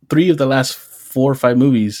 3 of the last 4 or 5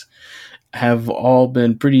 movies have all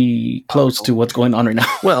been pretty close to what's going on right now.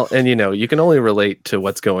 Well, and you can only relate to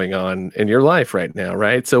what's going on in your life right now,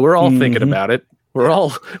 right? So we're all thinking about it. We're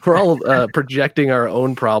all projecting our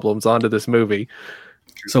own problems onto this movie.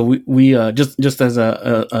 So we just as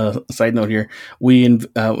a side note here, we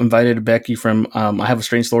invited Becky from I Have a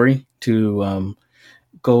Strange Story to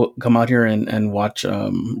come out here and watch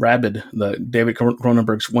Rabid, one of David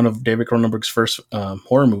Cronenberg's first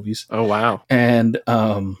horror movies. Oh wow! And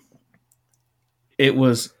we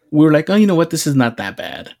were like, oh, you know what, this is not that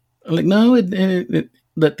bad. I'm like, no, at the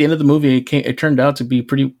end of the movie, it turned out to be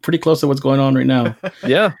pretty close to what's going on right now.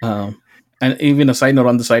 Yeah. And even a side note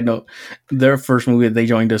on the side note, their first movie that they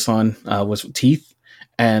joined us on was Teeth.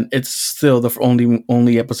 and it's still the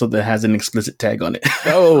only episode that has an explicit tag on it.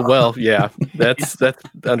 Oh well, yeah, that's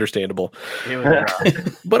understandable. It was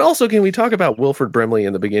rough. But also, can we talk about Wilford Brimley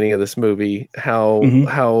in the beginning of this movie? How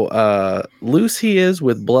loose he is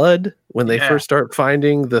with blood when they first start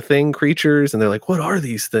finding the thing creatures, and they're like, "What are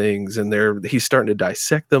these things?" And he's starting to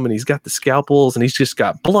dissect them, and he's got the scalpels, and he's just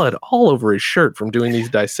got blood all over his shirt from doing these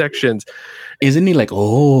dissections. Isn't he like,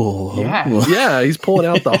 oh Yeah, he's pulling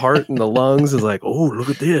out the heart and the lungs, and like, "Oh, look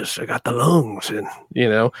at this! I got the lungs," and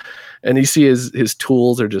and you see his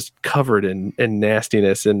tools are just covered in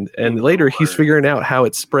nastiness, and later he's figuring out how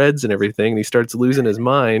it spreads and everything, and he starts losing his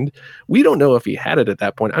mind. We don't know if he had it at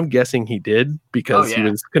that point. I'm guessing he did because he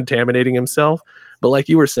was contaminating himself. But like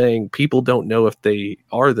you were saying, people don't know if they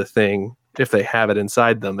are the thing, if they have it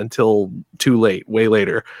inside them, until too late, way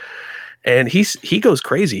later. And he goes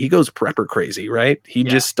crazy. He goes prepper crazy, right? He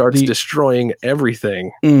just starts destroying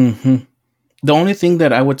everything. Mm-hmm. The only thing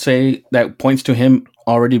that I would say that points to him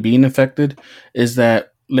already being infected is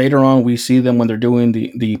that later on we see them when they're doing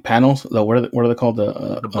the panels. What are they called?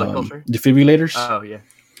 The blood culture defibrillators. Oh yeah.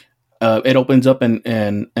 It opens up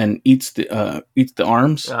and eats the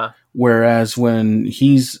arms. Whereas when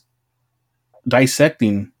he's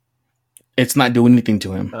dissecting, it's not doing anything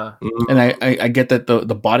to him. And I get that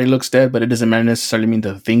the body looks dead, but it doesn't necessarily mean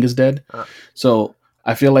the thing is dead. So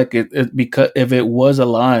I feel like it because if it was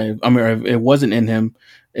alive, I mean, if it wasn't in him,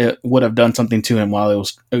 it would have done something to him while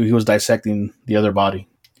he was dissecting the other body.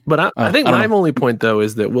 But I think my only point, though,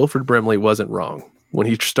 is that Wilford Brimley wasn't wrong when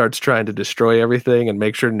he starts trying to destroy everything and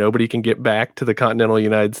make sure nobody can get back to the continental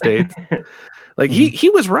United States. Like he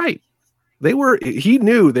was right. He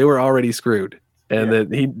knew they were already screwed, and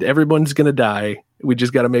that everyone's going to die. We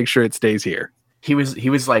just got to make sure it stays here. He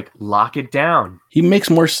was like, lock it down. He makes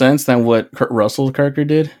more sense than what Kurt Russell's character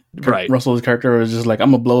did. Kurt Russell's character was just like,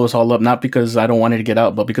 I'm gonna blow us all up, not because I don't want it to get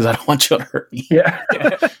out, but because I don't want you to hurt me. Yeah.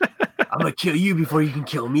 I'm gonna kill you before you can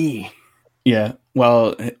kill me. Yeah.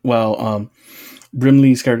 Well,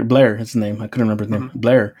 Brimley's character, Blair, his name. I couldn't remember his name.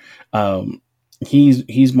 Blair.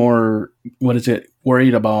 He's more,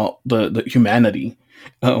 worried about the humanity,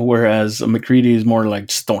 whereas MacReady is more like,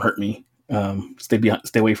 just don't hurt me.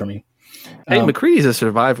 Stay away from me. Hey, MacReady's a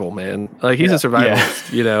survival man. Like he's a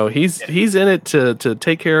survivalist. He's in it to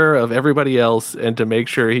take care of everybody else and to make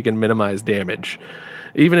sure he can minimize damage,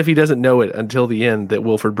 even if he doesn't know it until the end that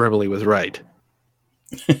Wilford Brimley was right.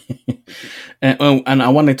 and I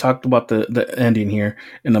want to talk about the ending here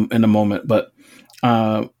in a moment, but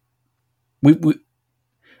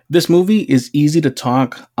this movie is easy to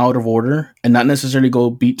talk out of order and not necessarily go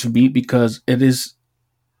beat to beat because it is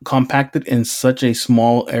compacted in such a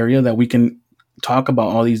small area that we can talk about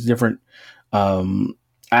all these different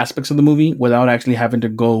aspects of the movie without actually having to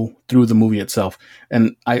go through the movie itself.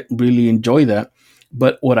 And I really enjoy that.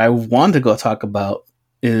 But what I want to go talk about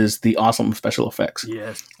is the awesome special effects.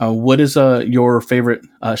 Yes. What is your favorite,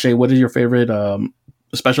 Shay, what is your favorite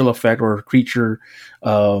special effect or creature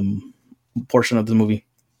portion of the movie?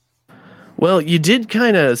 Well, you did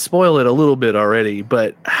kind of spoil it a little bit already,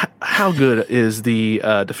 but how good is the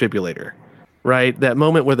defibrillator, right? That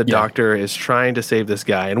moment where the doctor is trying to save this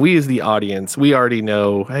guy, and we as the audience, we already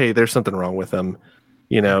know, hey, there's something wrong with him.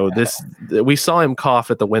 We saw him cough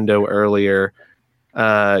at the window earlier,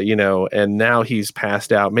 and now he's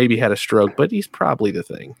passed out, maybe had a stroke, but he's probably the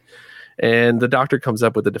thing. And the doctor comes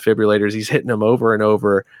up with the defibrillators. He's hitting them over and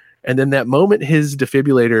over. And then that moment his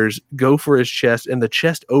defibrillators go for his chest and the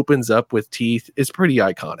chest opens up with teeth is pretty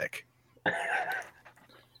iconic.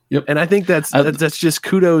 Yep. And I think that's just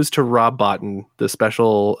kudos to Rob Bottin, the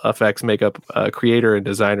special effects makeup creator and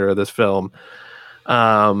designer of this film.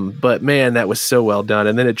 But man, that was so well done.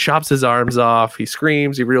 And then it chops his arms off. He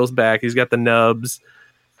screams, he reels back. He's got the nubs.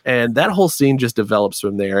 And that whole scene just develops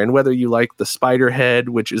from there. And whether you like the spider head,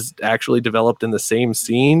 which is actually developed in the same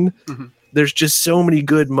scene, there's just so many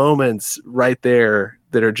good moments right there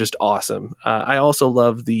that are just awesome. I also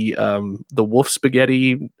love the wolf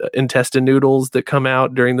spaghetti intestine noodles that come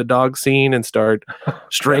out during the dog scene and start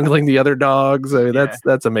strangling the other dogs. I mean,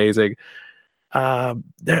 that's amazing.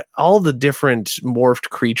 All the different morphed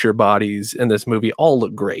creature bodies in this movie all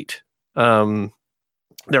look great.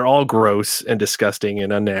 They're all gross and disgusting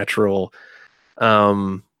and unnatural.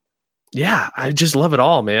 Yeah, I just love it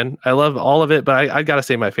all, man. I love all of it, but I gotta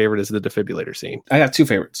say my favorite is the defibrillator scene. I have two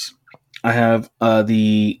favorites. I have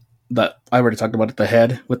I already talked about it, the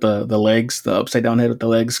head with the legs, the upside down head with the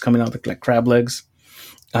legs coming out like crab legs.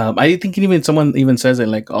 I think someone even says it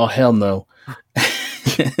like, "Oh hell no." I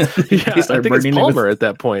think it's Palmer at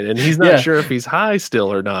that point, and he's not sure if he's high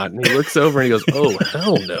still or not. And he looks over and he goes, "Oh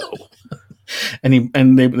hell no!"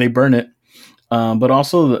 and they burn it. but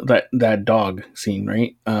also that dog scene,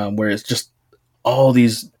 right? Where it's just all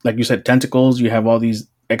these, like you said, tentacles. You have all these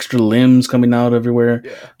extra limbs coming out everywhere.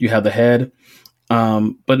 Yeah. You have the head,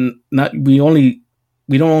 but not we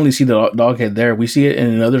don't only see the dog head there. We see it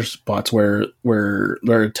in other spots where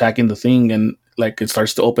they're attacking the thing, and like it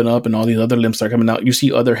starts to open up, and all these other limbs start coming out. You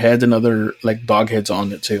see other heads and other like dog heads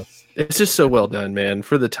on it too. It's just so well done, man,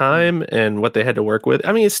 for the time and what they had to work with.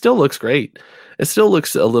 I mean, it still looks great. It still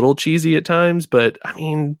looks a little cheesy at times, but I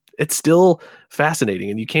mean, it's still fascinating,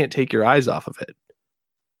 and you can't take your eyes off of it.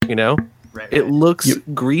 You know, Right. it looks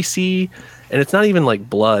greasy, and it's not even like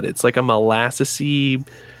blood. It's like a molassesy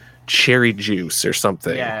cherry juice or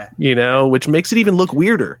something. Yeah. You know, which makes it even look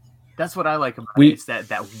weirder. That's what I like about it. It's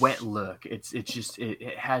that wet look. It's just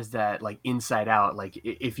it has that like inside out. Like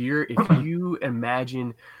if you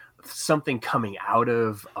imagine something coming out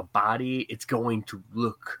of a body, it's going to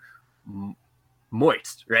look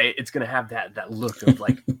moist, right? It's going to have that look of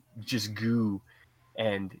like just goo,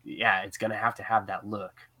 and yeah, it's going to have that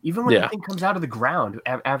look. Even when the thing comes out of the ground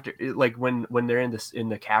after, like when they're in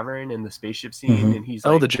the cavern in the spaceship scene, and he's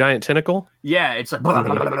like, the giant tentacle. Yeah, it's like blah,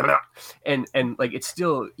 blah, blah, blah, blah. And like it's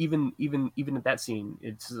still even at that scene,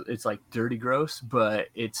 it's like dirty, gross, but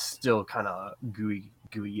it's still kind of gooey,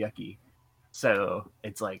 yucky. So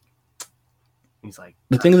it's like he's like,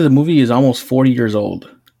 the thing is, the movie is almost 40 years old,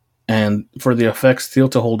 and for the effects still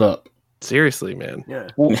to hold up. Seriously, man. yeah,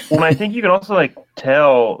 Well, I think you can also like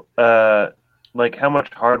tell like how much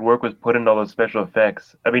hard work was put into all those special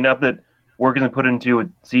effects. I mean, not that work isn't put into with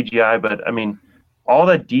CGI, but I mean, all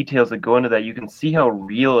the details that go into that, you can see how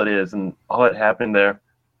real it is and all that happened there.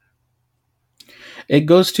 It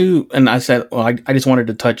goes to, and I said, well, I just wanted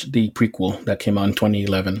to touch the prequel that came out in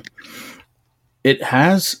 2011. It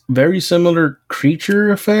has very similar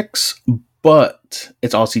creature effects, but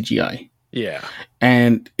it's all CGI. Yeah.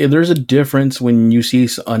 And there's a difference when you see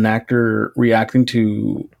an actor reacting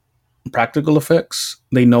to practical effects.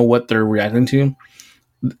 They know what they're reacting to.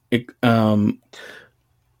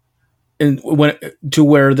 And when to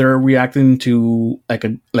where they're reacting to like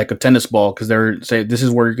a tennis ball, because they're saying this is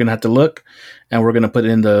where you're gonna have to look, and we're gonna put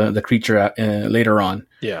in the creature later on.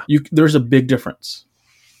 Yeah. There's a big difference.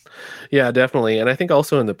 Yeah, definitely. And I think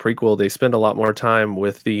also in the prequel, they spend a lot more time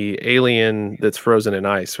with the alien that's frozen in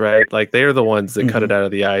ice, right? Like they're the ones that cut it out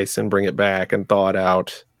of the ice and bring it back and thaw it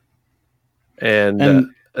out.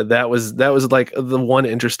 And that was like the one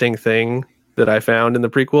interesting thing that I found in the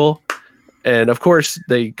prequel. And of course,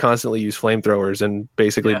 they constantly use flamethrowers and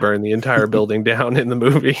basically burn the entire building down in the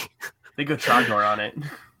movie. they go Trogdor on it.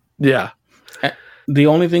 Yeah. The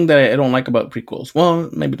only thing that I don't like about prequels, well,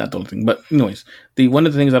 maybe not the only thing, but anyways, one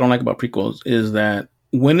of the things I don't like about prequels is that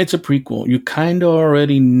when it's a prequel, you kind of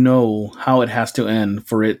already know how it has to end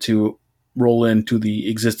for it to roll into the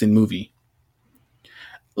existing movie.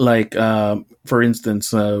 Like, for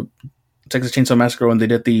instance, Texas Chainsaw Massacre, when they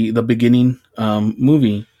did the beginning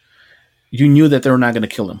movie, you knew that they were not going to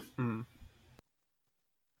kill him. Mm.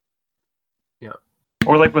 Yeah.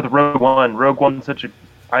 Or like with Rogue One. Rogue One's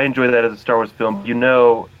I enjoy that as a Star Wars film. You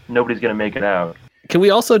know nobody's going to make it out. Can we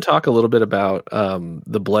also talk a little bit about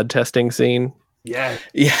the blood testing scene? Yeah.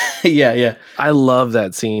 Yeah. I love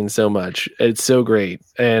that scene so much. It's so great.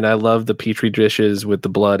 And I love the Petri dishes with the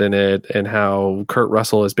blood in it, and how Kurt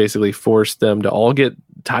Russell has basically forced them to all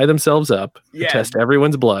tie themselves up, Yeah. test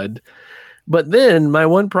everyone's blood. But then my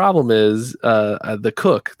one problem is the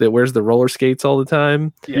cook that wears the roller skates all the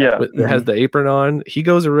time, Yeah. that has the apron on. He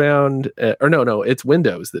goes around, or no, it's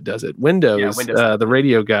Windows that does it. Windows, the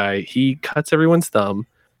radio guy, he cuts everyone's thumb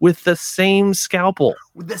with the same scalpel.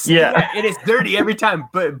 It is dirty every time.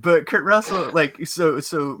 But Kurt Russell, like, so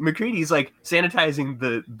McCready's like sanitizing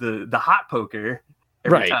the hot poker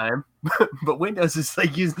every time, but Windows is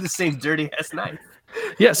like using the same dirty ass knife.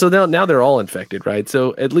 Yeah, so now they're all infected, right?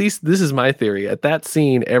 So at least this is my theory. At that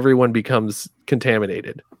scene, everyone becomes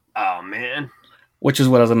contaminated. Oh man. Which is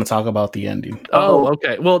what I was going to talk about the ending. Oh,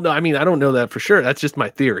 okay. Well, no, I mean, I don't know that for sure. That's just my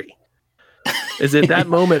theory. Is at that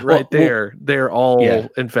moment there, they're all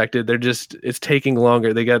infected. They're just, it's taking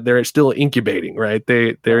longer. They're still incubating, right?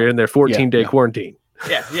 They're in their 14-day quarantine.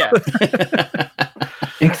 Yeah.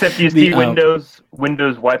 Except you see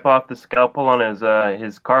Windows wipe off the scalpel on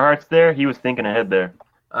his Carhartts there. He was thinking ahead there.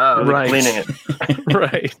 Oh, right. Cleaning it.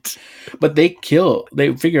 Right. But they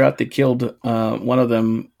figure out they killed one of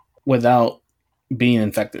them without being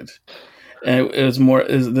infected. And it was more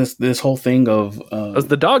this whole thing of it was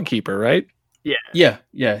the dog keeper, right? Yeah.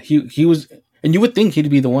 He was, and you would think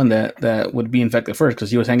he'd be the one that would be infected first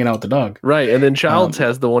because he was hanging out with the dog, right? And then Childs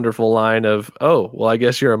has the wonderful line of, "Oh, well, I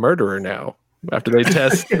guess you're a murderer now." After they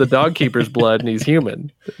test the dog keeper's blood and he's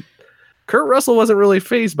human, Kurt Russell wasn't really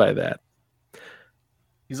fazed by that.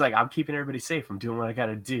 He's like, I'm keeping everybody safe. I'm doing what I got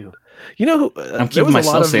to do. You know, I'm there keeping was a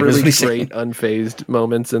lot myself of safe, really is what he's great unfazed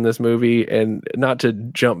moments in this movie, and not to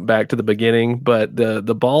jump back to the beginning, but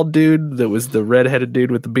the bald dude that was the redheaded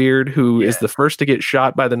dude with the beard, who is the first to get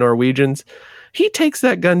shot by the Norwegians, he takes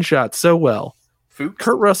that gunshot so well. Fuchs?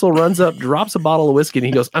 Kurt Russell runs up, drops a bottle of whiskey, and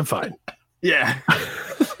he goes, "I'm fine." Yeah.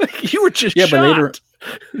 You were just Yeah, shot. but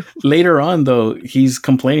later on, though, he's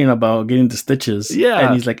complaining about getting the stitches. Yeah.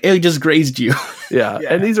 And he's like, "Hey, he just grazed you." Yeah.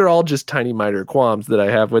 And these are all just tiny minor qualms that I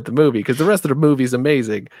have with the movie, because the rest of the movie is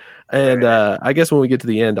amazing. And I guess when we get to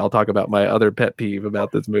the end, I'll talk about my other pet peeve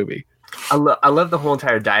about this movie. I love the whole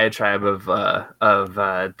entire diatribe of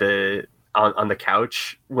the on the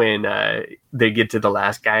couch when they get to the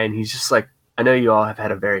last guy, and he's just like, I know you all have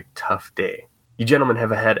had a very tough day. You gentlemen have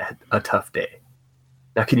had a tough day.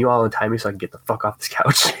 Now, can you all untie me so I can get the fuck off this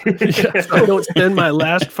couch? I don't spend my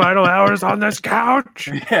last final hours on this couch.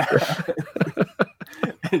 Yeah.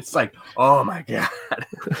 It's like, oh my God.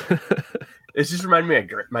 It just reminded me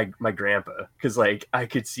of my grandpa, because like I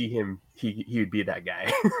could see him. He would be that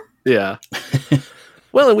guy. Yeah.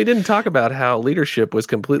 Well, and we didn't talk about how leadership was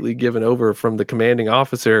completely given over from the commanding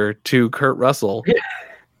officer to Kurt Russell.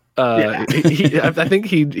 I think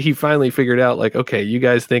he finally figured out, like, okay, you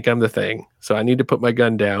guys think I'm the thing, so I need to put my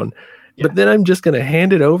gun down. Yeah. But then I'm just going to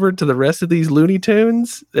hand it over to the rest of these Looney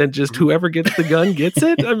Tunes, and just whoever gets the gun gets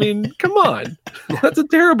it. I mean, come on. That's a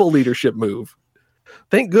terrible leadership move.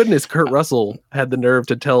 Thank goodness Kurt Russell had the nerve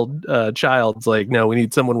to tell Childs, like, no, we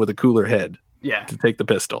need someone with a cooler head to take the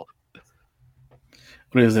pistol.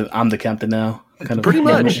 What is it? I'm the captain now. Kind of pretty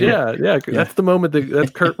much, yeah. That's the moment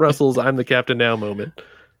that's Kurt Russell's "I'm the captain now" moment.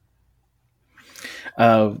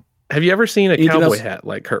 Have you ever seen a cowboy hat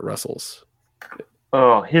like Kurt Russell's?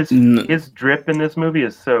 Oh, his drip in this movie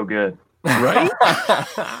is so good. Right?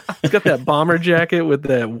 He's got that bomber jacket with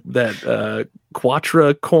that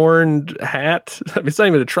quattro corned hat. I mean, it's not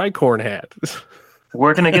even a tricorn hat.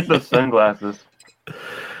 Where can I get those sunglasses?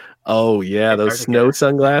 Oh yeah, those snow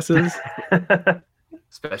sunglasses.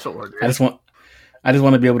 Special order. I just want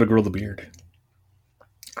to be able to grow the beard.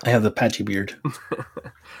 I have the patchy beard.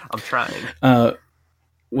 I'm trying.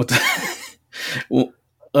 Well,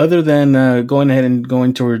 other than going ahead and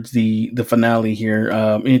going towards the finale here,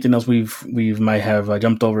 anything else we might have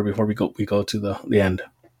jumped over before we go to the end?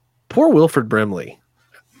 Poor Wilford Brimley.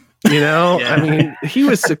 You know, I mean, he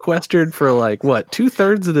was sequestered for like what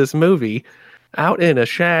 2/3 of this movie, out in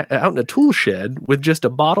a tool shed with just a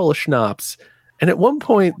bottle of schnapps. And at one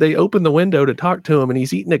point, they open the window to talk to him, and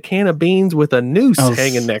he's eating a can of beans with a noose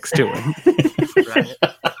hanging next to him.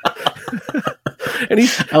 And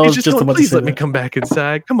he's just going, please let me come back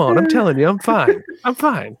inside. Come on, I'm telling you, I'm fine. I'm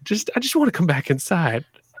fine. I just want to come back inside.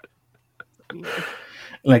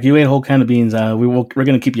 Like, you ate a whole can of beans. We're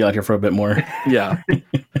going to keep you out here for a bit more. Yeah.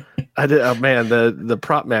 I did. Oh, man, the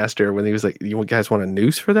prop master, when he was like, you guys want a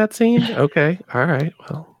noose for that scene? Okay. All right.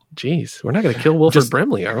 Well. Jeez, we're not going to kill Wilford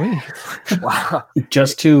Brimley, are we? Wow.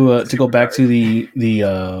 Just to go back to the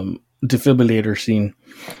defibrillator scene,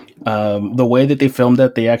 the way that they filmed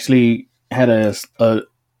that, they actually had a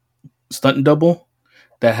stunt double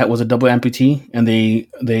that was a double amputee, and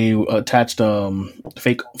they attached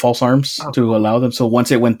fake false arms to allow them. So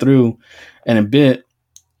once it went through and it bit,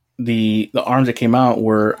 the arms that came out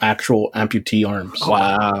were actual amputee arms.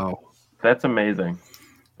 Wow, that's amazing.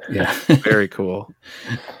 Yeah, very cool.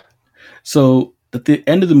 So at the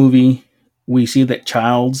end of the movie, we see that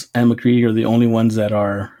Childs and McCready are the only ones that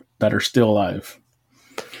are still alive.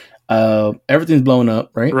 Everything's blown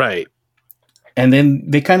up, right? Right. And then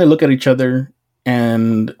they kind of look at each other,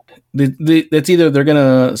 and it's either they're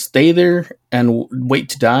gonna stay there and wait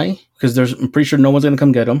to die, because I'm pretty sure no one's gonna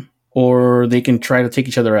come get them, or they can try to take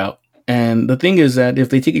each other out. And the thing is that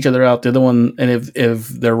if they take each other out, they're the one, and if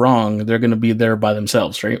they're wrong, they're gonna be there by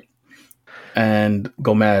themselves, right? And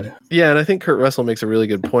go mad. Yeah, and I think Kurt Russell makes a really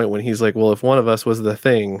good point when he's like, well, if one of us was the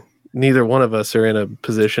thing, neither one of us are in a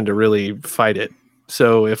position to really fight it.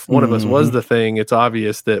 So if one of us was the thing, it's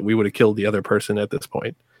obvious that we would have killed the other person at this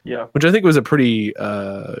point. Yeah. Which I think was a pretty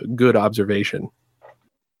good observation.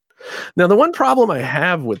 Now, the one problem I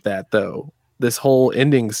have with that, though, this whole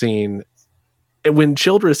ending scene, when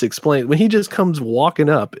Childress explains, when he just comes walking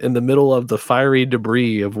up in the middle of the fiery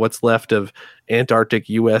debris of what's left of Antarctic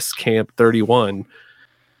U.S. Camp 31,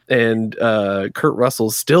 and Kurt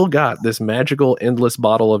Russell's still got this magical endless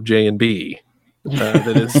bottle of J&B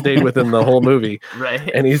that has stayed with him the whole movie, right?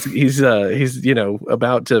 And he's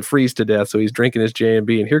about to freeze to death, so he's drinking his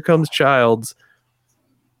J&B, and here comes Childs,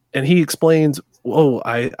 and he explains whoa,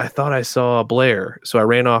 I thought I saw Blair, so I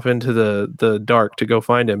ran off into the dark to go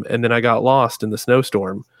find him, and then I got lost in the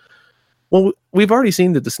snowstorm. Well, we've already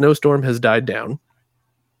seen that the snowstorm has died down.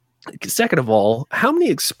 Second of all, how many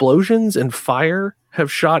explosions and fire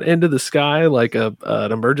have shot into the sky like an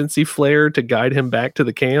emergency flare to guide him back to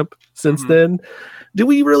the camp since then? Do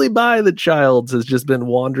we really buy that Childs has just been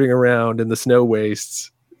wandering around in the snow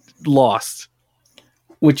wastes, lost?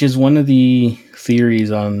 Which is one of the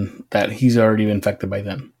theories on that he's already infected by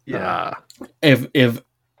them. Yeah.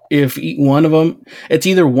 If one of them, it's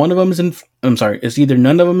either one of them is it's either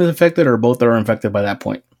none of them is infected or both are infected by that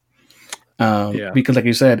point. Because like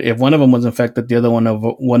you said, if one of them was infected, the other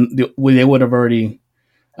they would have already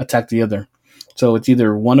attacked the other. So it's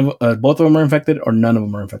either both of them are infected or none of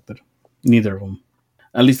them are infected. Neither of them.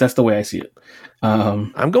 At least that's the way I see it.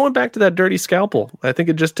 I'm going back to that dirty scalpel. I think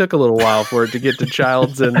it just took a little while for it to get to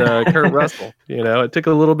Childs and Kurt Russell. It took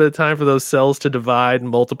a little bit of time for those cells to divide and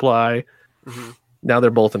multiply. Mm-hmm. Now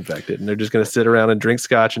they're both infected, and they're just going to sit around and drink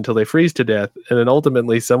scotch until they freeze to death. And then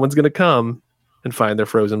ultimately someone's going to come and find their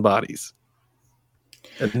frozen bodies.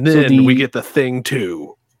 And then we get the Thing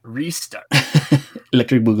 2. Restart.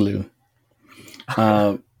 Electric Boogaloo.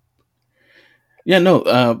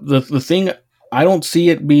 The Thing, I don't see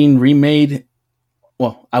it being remade.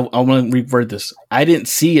 Well, I want to reword this. I didn't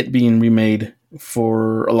see it being remade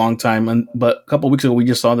for a long time, but a couple of weeks ago we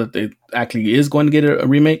just saw that it actually is going to get a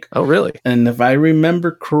remake. Oh, really? And if I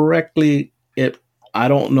remember correctly, I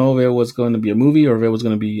don't know if it was going to be a movie or if it was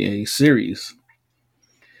going to be a series.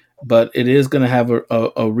 But it is going to have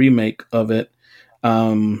a remake of it.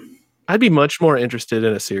 I'd be much more interested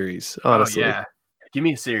in a series, honestly. Oh, yeah. Give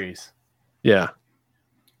me a series. Yeah.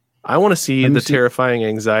 I want to see the terrifying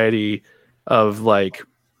anxiety of like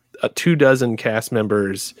 24 cast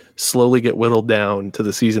members slowly get whittled down to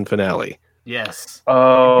the season finale. Yes.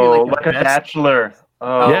 Oh, like a Bachelor.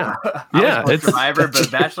 Oh. Yeah. Yeah. It's Survivor,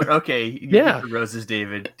 but Bachelor. Okay. Yeah. Roses,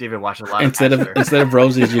 David. David watched a lot instead of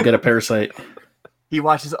Roses, you get a Parasite. He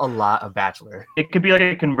watches a lot of Bachelor. It could be like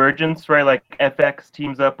a convergence, right? Like FX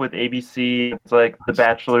teams up with ABC. It's like the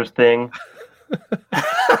Bachelor's thing.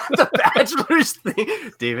 The Bachelor's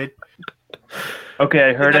thing, David. Okay,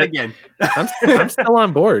 I heard it again. I'm still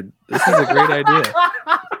on board. This is a great idea.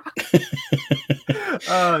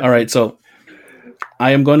 All right, so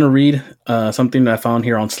I am going to read something that I found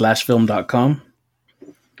here on slashfilm.com.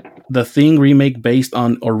 The Thing remake based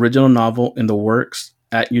on original novel in the works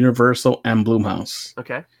at Universal and Blumhouse.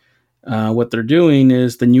 Okay. What they're doing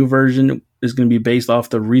is the new version is going to be based off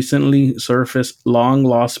the recently surfaced long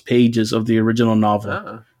lost pages of the original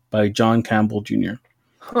novel by John Campbell Jr.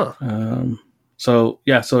 Huh.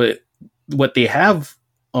 What they have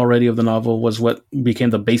already of the novel was what became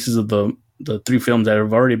the basis of the 3 films that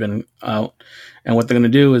have already been out. And what they're going to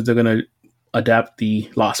do is they're going to adapt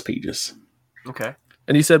the lost pages. Okay.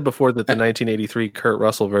 And you said before that the 1983 Kurt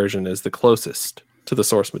Russell version is the closest to the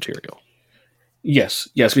source material. Yes,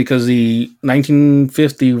 because the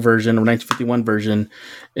 1950 version or 1951 version,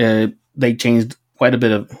 they changed quite a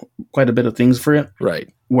bit of things for it.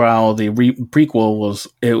 Right. While the prequel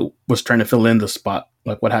was trying to fill in the spot,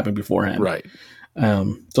 like what happened beforehand. Right.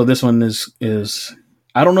 So this one is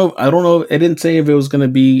I don't know. It didn't say if it was going to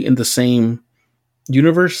be in the same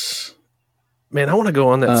universe. Man, I want to go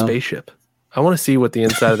on that spaceship. I want to see what the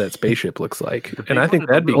inside of that spaceship looks like, and I think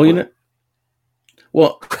that'd be cool.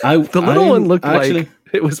 The little one looked like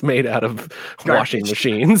it was made out of washing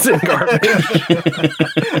machines and garbage.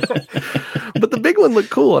 But the big one looked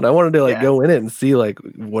cool, and I wanted to go in it and see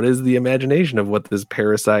what is the imagination of what this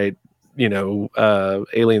parasite,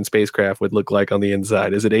 alien spacecraft would look like on the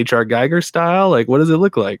inside. Is it H.R. Geiger style? What does it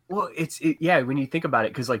look like? Well, when you think about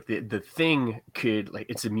it, because the Thing could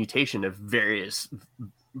it's a mutation of various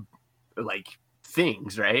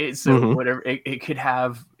things, right? So whatever it could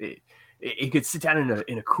have. It could sit down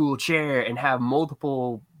in a cool chair and have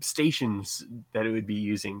multiple stations that it would be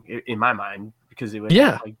using, in my mind, because it would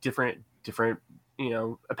have different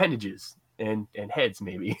appendages and heads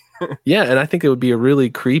maybe. Yeah, and I think it would be a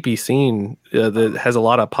really creepy scene that has a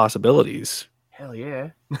lot of possibilities. Hell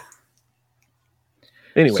yeah.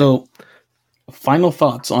 Anyway, so final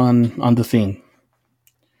thoughts on the Thing.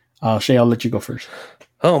 Shay, I'll let you go first.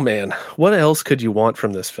 Oh man, what else could you want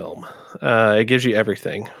from this film? It gives you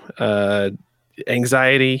everything.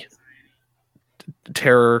 Anxiety,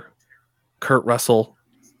 terror, Kurt Russell.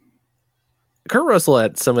 Kurt Russell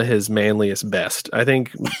at some of his manliest best. I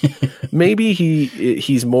think maybe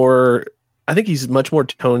he's more. I think he's much more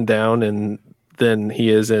toned down than he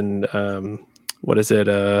is in what is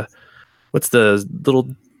it? What's the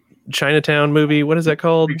little Chinatown movie. What is that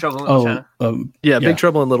called? Big Trouble in Little China. Yeah, Big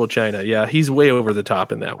Trouble in Little China. Yeah, he's way over the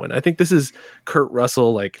top in that one. I think this is Kurt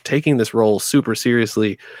Russell like taking this role super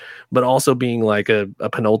seriously, but also being like a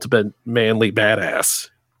penultimate manly badass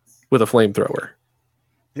with a flamethrower.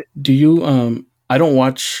 Do you? I don't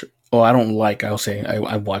watch. Oh, I don't like. I'll say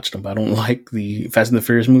I watched them, but I don't like the Fast and the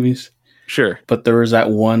Furious movies. Sure, but there was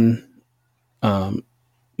that one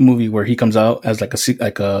movie where he comes out as like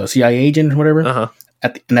a CIA agent or whatever. Uh-huh.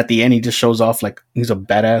 At the end, he just shows off like he's a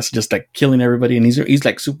badass, just like killing everybody, and he's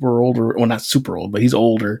like super old, or well, not super old, but he's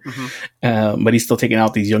older, but he's still taking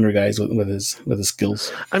out these younger guys with his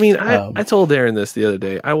skills. I mean, I told Darren this the other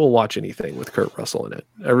day. I will watch anything with Kurt Russell in it.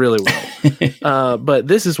 I really will. But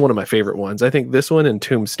this is one of my favorite ones. I think this one and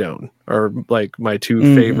Tombstone are like my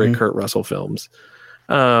two favorite Kurt Russell films.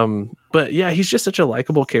 But yeah, he's just such a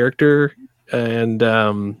likable character, and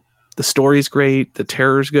the story's great. The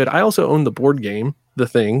terror's good. I also own the board game, The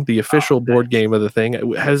Thing, the official board game of The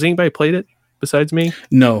Thing. Has anybody played it besides me?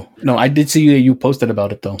 No. I did see you posted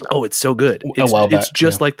about it though. Oh, it's so good. It's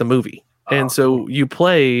just like the movie. And so you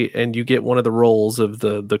play and you get one of the roles of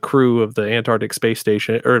the crew of the Antarctic Space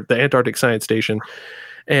Station or the Antarctic Science Station.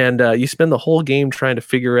 And you spend the whole game trying to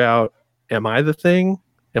figure out, am I the Thing?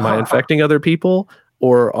 Am I infecting other people?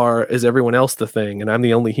 Or is everyone else the Thing and I'm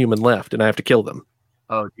the only human left and I have to kill them?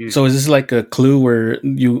 Oh, dude. So is this like a clue where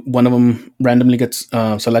one of them randomly gets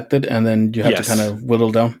selected and then you have to kind of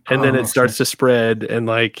whittle down? And then it starts to spread and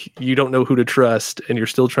like you don't know who to trust and you're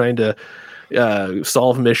still trying to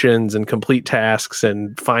solve missions and complete tasks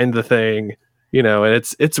and find the Thing, and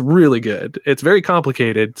it's really good. It's very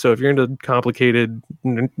complicated. So if you're into complicated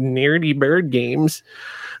nerdy bird games,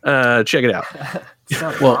 check it out.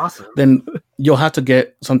 Well, awesome. Then you'll have to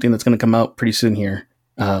get something that's going to come out pretty soon here.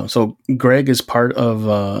 So Greg is part of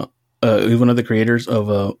he's one of the creators of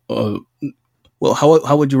well,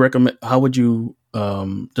 how would you recommend? How would you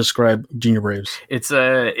describe Junior Braves? It's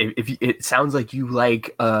if it sounds like you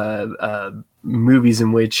like movies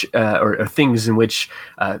in which or things in which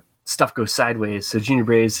stuff goes sideways. So Junior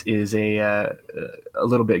Braves is a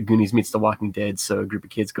little bit Goonies meets The Walking Dead. So a group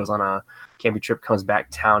of kids goes on a camping trip, comes back,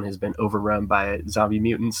 town has been overrun by zombie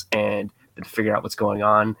mutants, and to figure out what's going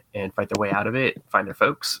on and fight their way out of it, find their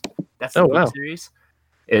folks. That's the book series.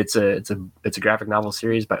 It's a graphic novel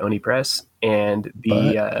series by Oni Press, and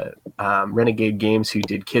the Renegade Games, who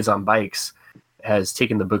did Kids on Bikes, has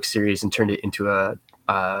taken the book series and turned it into a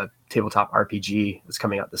tabletop RPG that's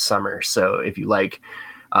coming out this summer. So if you like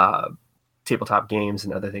tabletop games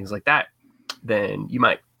and other things like that, then you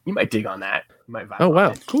might dig on that. You might vibe. Oh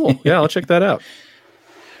wow, cool! Yeah, I'll check that out.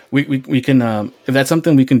 We can if that's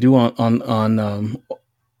something we can do on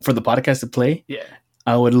for the podcast to play. Yeah,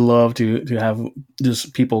 I would love to have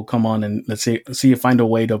just people come on and let's see find a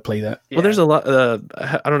way to play that. Well, there's a lot.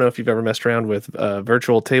 I don't know if you've ever messed around with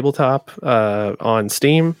virtual tabletop on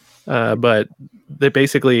Steam, but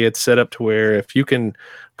it's set up to where if you can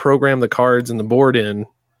program the cards and the board in,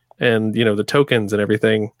 and the tokens and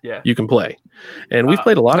everything, you can play. And we've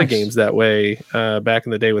played a lot of games that way back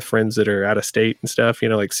in the day with friends that are out of state and stuff.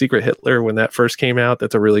 Like Secret Hitler when that first came out.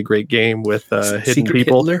 That's a really great game with hidden Secret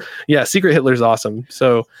people. Hitler? Yeah, Secret Hitler's awesome.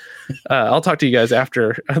 So I'll talk to you guys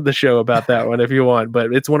after the show about that one if you want.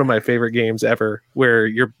 But it's one of my favorite games ever,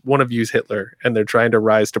 where one of you's Hitler and they're trying to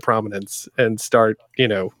rise to prominence and start,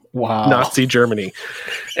 Wow. Nazi Germany,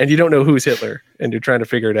 and you don't know who's Hitler, and you're trying to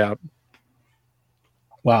figure it out.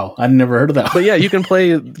 Wow, I'd never heard of that. But yeah, you can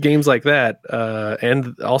play games like that,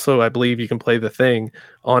 and also I believe you can play The Thing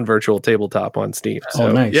on virtual tabletop on Steam.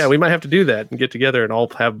 So nice. Yeah, we might have to do that and get together and all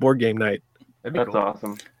have board game night. That's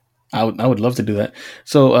awesome. I would love to do that.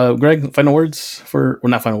 So, Greg, final thoughts.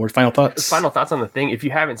 Final thoughts on The Thing. If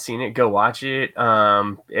you haven't seen it, go watch it.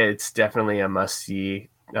 It's definitely a must see.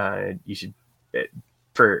 You should.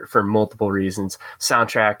 For multiple reasons.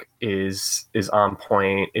 Soundtrack is on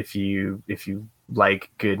point. If you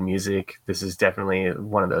like good music, this is definitely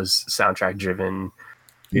one of those soundtrack driven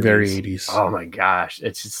movies. Very 80s. Oh my gosh,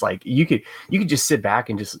 it's just like you could just sit back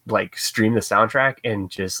and just like stream the soundtrack and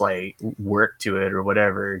just like work to it or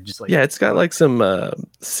whatever. Just like it's got like some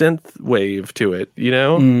synth wave to it,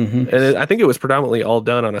 Mm-hmm. And I think it was predominantly all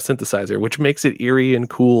done on a synthesizer, which makes it eerie and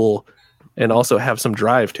cool, and also have some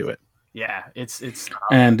drive to it. Yeah, it's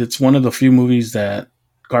and it's one of the few movies that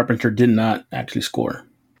Carpenter did not actually score.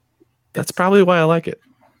 That's probably why I like it.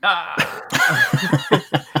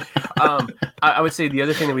 I would say the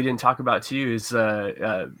other thing that we didn't talk about too is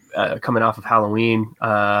coming off of Halloween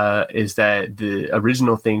is that the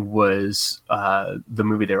original thing was the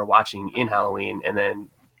movie they were watching in Halloween, and then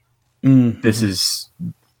this is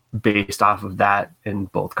based off of that,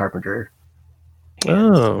 and both Carpenter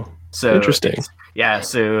Oh, So interesting.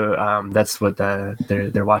 So that's what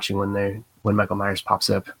they're watching when Michael Myers pops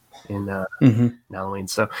up in Halloween.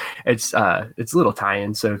 So it's a little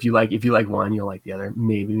tie-in. So if you like one, you'll like the other.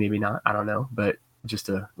 Maybe not. I don't know. But just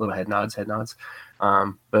a little head nods.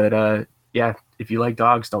 But if you like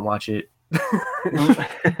dogs, don't watch it.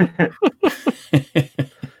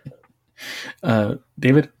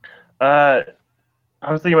 David?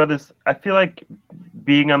 I was thinking about this. I feel like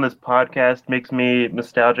being on this podcast makes me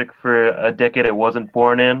nostalgic for a decade I wasn't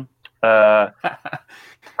born in. I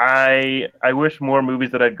wish more movies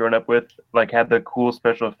that I'd grown up with like had the cool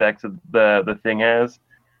special effects that the Thing has.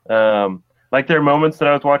 Like there are moments that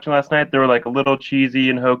I was watching last night, they were like a little cheesy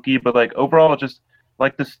and hokey, but like overall, just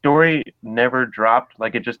like the story never dropped.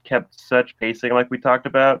 Like it just kept such pacing, like we talked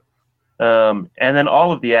about. And then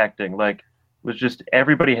all of the acting, like, was just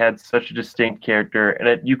everybody had such a distinct character,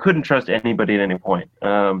 and you couldn't trust anybody at any point.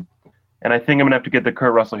 And I think I'm gonna have to get the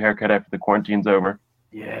Kurt Russell haircut after the quarantine's over.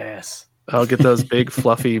 Yes. I'll get those big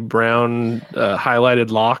fluffy brown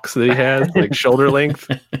highlighted locks that he has, like shoulder length.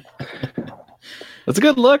 That's a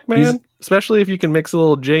good look, man. Especially if you can mix a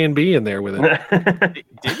little J and B in there with it.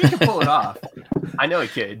 Davey can pull it off. I know he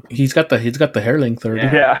could. He's got the hair length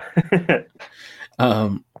already. Yeah.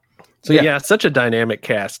 So yeah, such a dynamic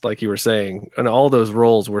cast, like you were saying, and all those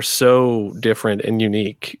roles were so different and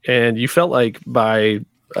unique. And you felt like by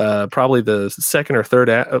probably the second or third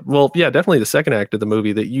act, definitely the second act of the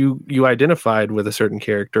movie, that you identified with a certain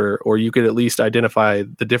character, or you could at least identify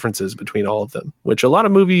the differences between all of them. Which a lot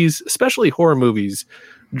of movies, especially horror movies,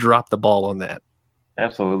 drop the ball on that.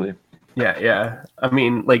 Absolutely. Yeah. I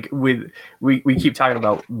mean, like we keep talking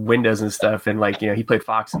about Windows and stuff, and like, you know, he played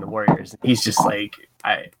Fox in the Warriors. He's just like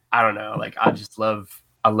I don't know, like I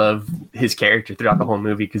love his character throughout the whole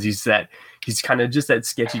movie because he's kind of just that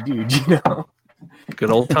sketchy dude, you know. Good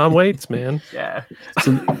old Tom Waits, man. Yeah.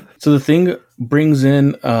 So the Thing brings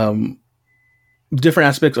in different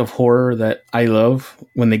aspects of horror that I love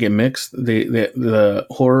when they get mixed. The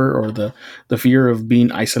horror or the fear of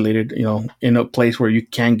being isolated, you know, in a place where you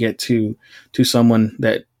can't get to someone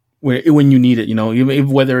that when you need it, you know,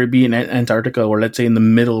 whether it be in Antarctica or let's say in the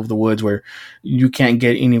middle of the woods where you can't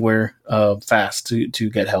get anywhere fast to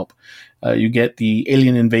get help. You get the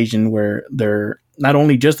alien invasion where they're not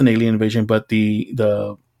only just an alien invasion, but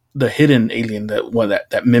the hidden alien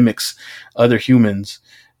that mimics other humans.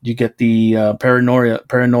 You get the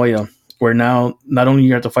paranoia where now not only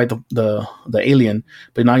you have to fight the alien,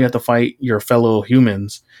 but now you have to fight your fellow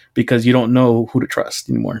humans because you don't know who to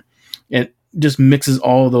trust anymore. It just mixes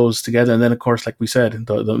all of those together, and then of course, like we said,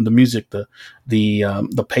 the music,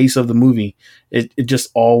 the pace of the movie, it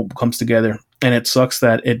just all comes together. And it sucks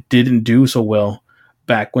that it didn't do so well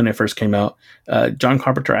back when it first came out. John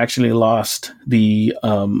Carpenter actually lost the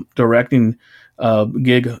directing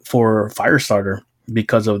gig for Firestarter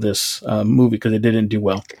because of this movie, because it didn't do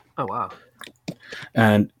well. Oh, wow.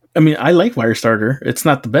 And I mean, I like Firestarter. It's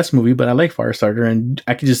not the best movie, but I like Firestarter, and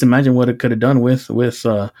I can just imagine what it could have done with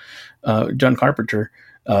John Carpenter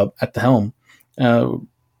at the helm.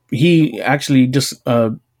 He actually just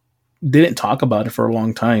didn't talk about it for a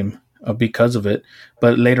long time because of it,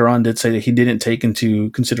 but later on did say that he didn't take into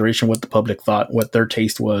consideration what the public thought, what their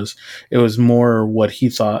taste was. It was more what he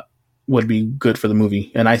thought would be good for the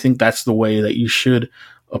movie, and I think that's the way that you should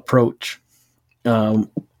approach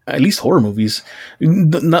at least horror movies.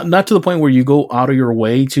 Not to the point where you go out of your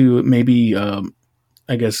way to maybe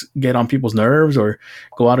I guess get on people's nerves or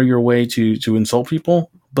go out of your way to insult people,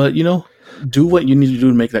 but you know, do what you need to do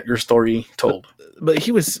to make that your story told. But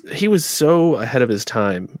he was so ahead of his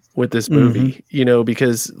time with this movie, you know,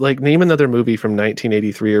 because like name another movie from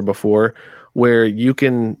 1983 or before where you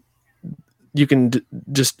can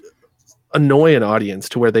just annoy an audience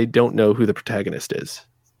to where they don't know who the protagonist is.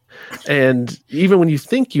 And even when you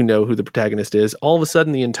think you know who the protagonist is, all of a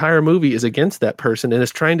sudden the entire movie is against that person and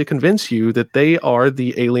is trying to convince you that they are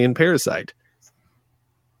the alien parasite.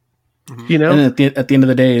 You know, and at the end of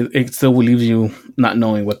the day, it still leaves you not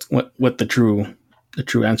knowing what the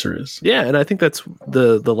true answer is. Yeah, and I think that's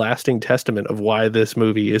the lasting testament of why this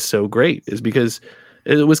movie is so great, is because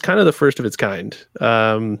it was kind of the first of its kind.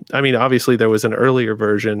 I mean, obviously there was an earlier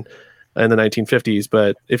version in the 1950s,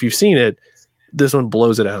 but if you've seen it, this one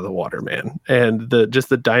blows it out of the water, man. And the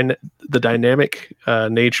dynamic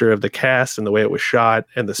nature of the cast and the way it was shot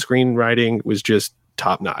and the screenwriting was just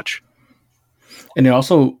top notch. And it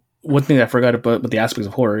also, one thing I forgot about the aspects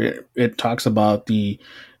of horror, it talks about the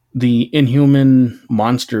inhuman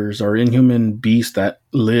monsters or inhuman beasts that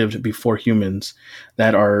lived before humans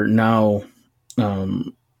that are now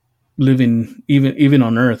living even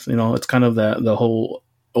on Earth. You know, it's kind of the whole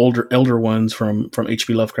elder ones from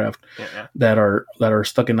H.P. Lovecraft that are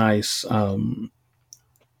stuck in ice.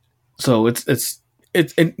 So it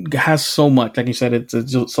has so much, like you said,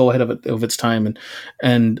 it's so ahead of its time,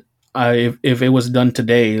 and if it was done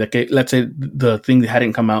today, like let's say the thing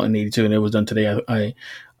hadn't come out in '82 and it was done today,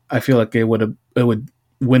 I feel like it would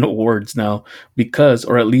win awards now, because,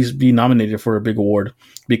 or at least be nominated for a big award,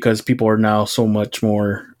 because people are now so much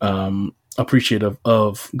more appreciative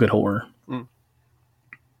of good horror.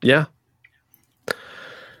 Yeah.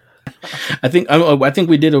 I think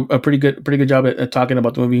we did a pretty good job at talking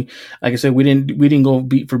about the movie. Like I said, we didn't go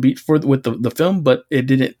beat for beat with the film, but it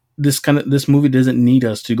didn't. This movie doesn't need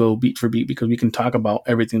us to go beat for beat, because we can talk about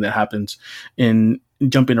everything that happens in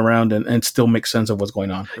jumping around and still make sense of what's going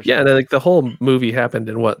on. Yeah, and like the whole movie happened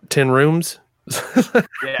in 10 rooms?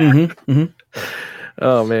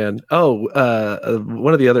 Oh man.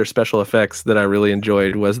 One of the other special effects that I really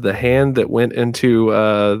enjoyed was the hand that went into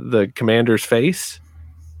the commander's face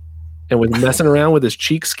and was messing around with his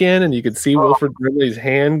cheek skin, and you could see Wilford Brimley's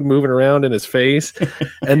hand moving around in his face.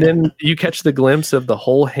 And then you catch the glimpse of the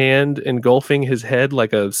whole hand engulfing his head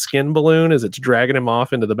like a skin balloon as it's dragging him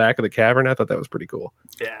off into the back of the cavern. I thought that was pretty cool.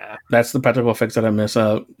 Yeah. That's the practical effects that I miss.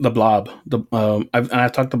 The Blob.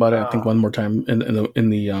 I've talked about it, I think, one more time in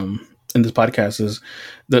this podcast, is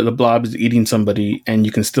the Blob is eating somebody, and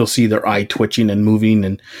you can still see their eye twitching and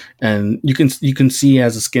moving, and you can see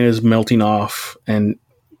as the skin is melting off. And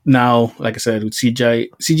now, like I said, with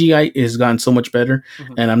CGI has gotten so much better,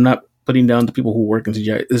 and I'm not putting down the people who work in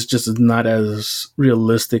CGI. It's just not as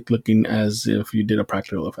realistic looking as if you did a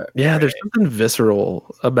practical effect. Yeah, there's something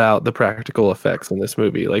visceral about the practical effects in this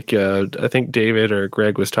movie. Like I think David or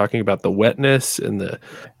Greg was talking about the wetness and the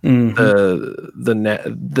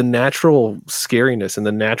natural scariness and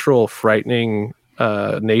the natural frightening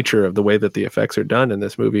nature of the way that the effects are done in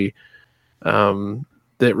this movie. That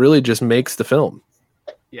really just makes the film.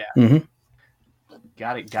 Yeah.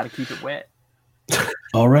 Gotta keep it wet.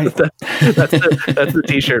 All right. that's the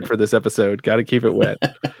t-shirt for this episode. Gotta keep it wet.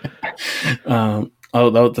 That's going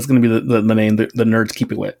to be the name. The nerds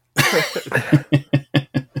keep it wet.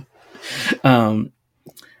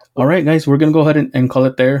 All right, guys, we're going to go ahead and call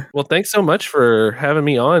it there. Well, thanks so much for having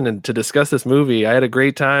me on and to discuss this movie. I had a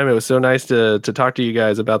great time. It was so nice to talk to you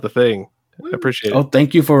guys about The Thing. I appreciate it. Oh,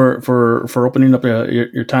 thank you for opening up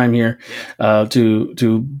your time here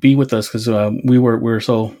to be with us, because we were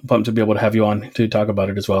so pumped to be able to have you on to talk about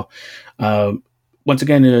it as well. Once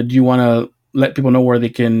again, do you want to let people know where they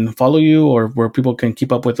can follow you, or where people can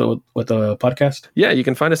keep up with the podcast? Yeah, you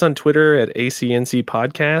can find us on Twitter at ACNC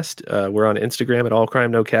Podcast. We're on Instagram at All Crime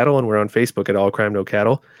No Cattle, and we're on Facebook at All Crime No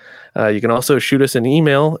Cattle. You can also shoot us an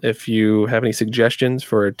email if you have any suggestions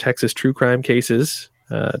for Texas true crime cases.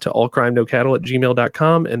 To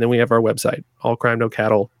allcrimenocattle@gmail.com, and then we have our website,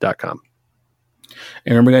 allcrimenocattle.com.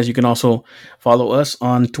 And remember, guys, you can also follow us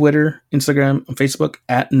on Twitter, Instagram, and Facebook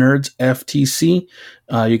at NerdsFTC.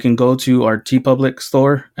 You can go to our TeePublic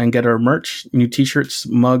store and get our merch, new t-shirts,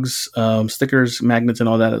 mugs, stickers, magnets, and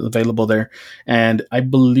all that available there. And I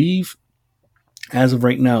believe, as of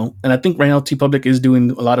right now, and I think right now TeePublic is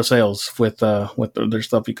doing a lot of sales with their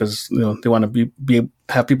stuff, because they want to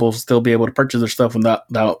have people still be able to purchase their stuff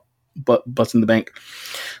without busting the bank.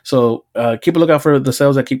 So keep a lookout for the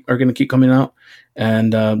sales that are going to keep coming out,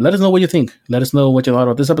 and let us know what you think. Let us know what you thought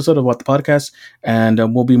about this episode, about the podcast, and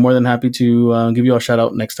we'll be more than happy to give you a shout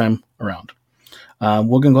out next time around.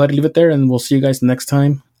 We're going to go ahead and leave it there, and we'll see you guys next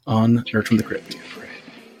time on Nerds from the Crypt.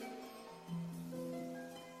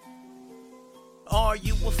 Are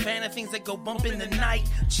you a fan of things that go bump in the night?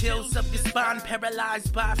 Chills up your spine,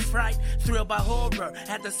 paralyzed by fright, thrilled by horror,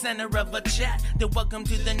 at the center of a chat. Then welcome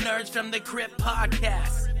to the Nerds from the Crypt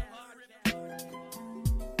podcast.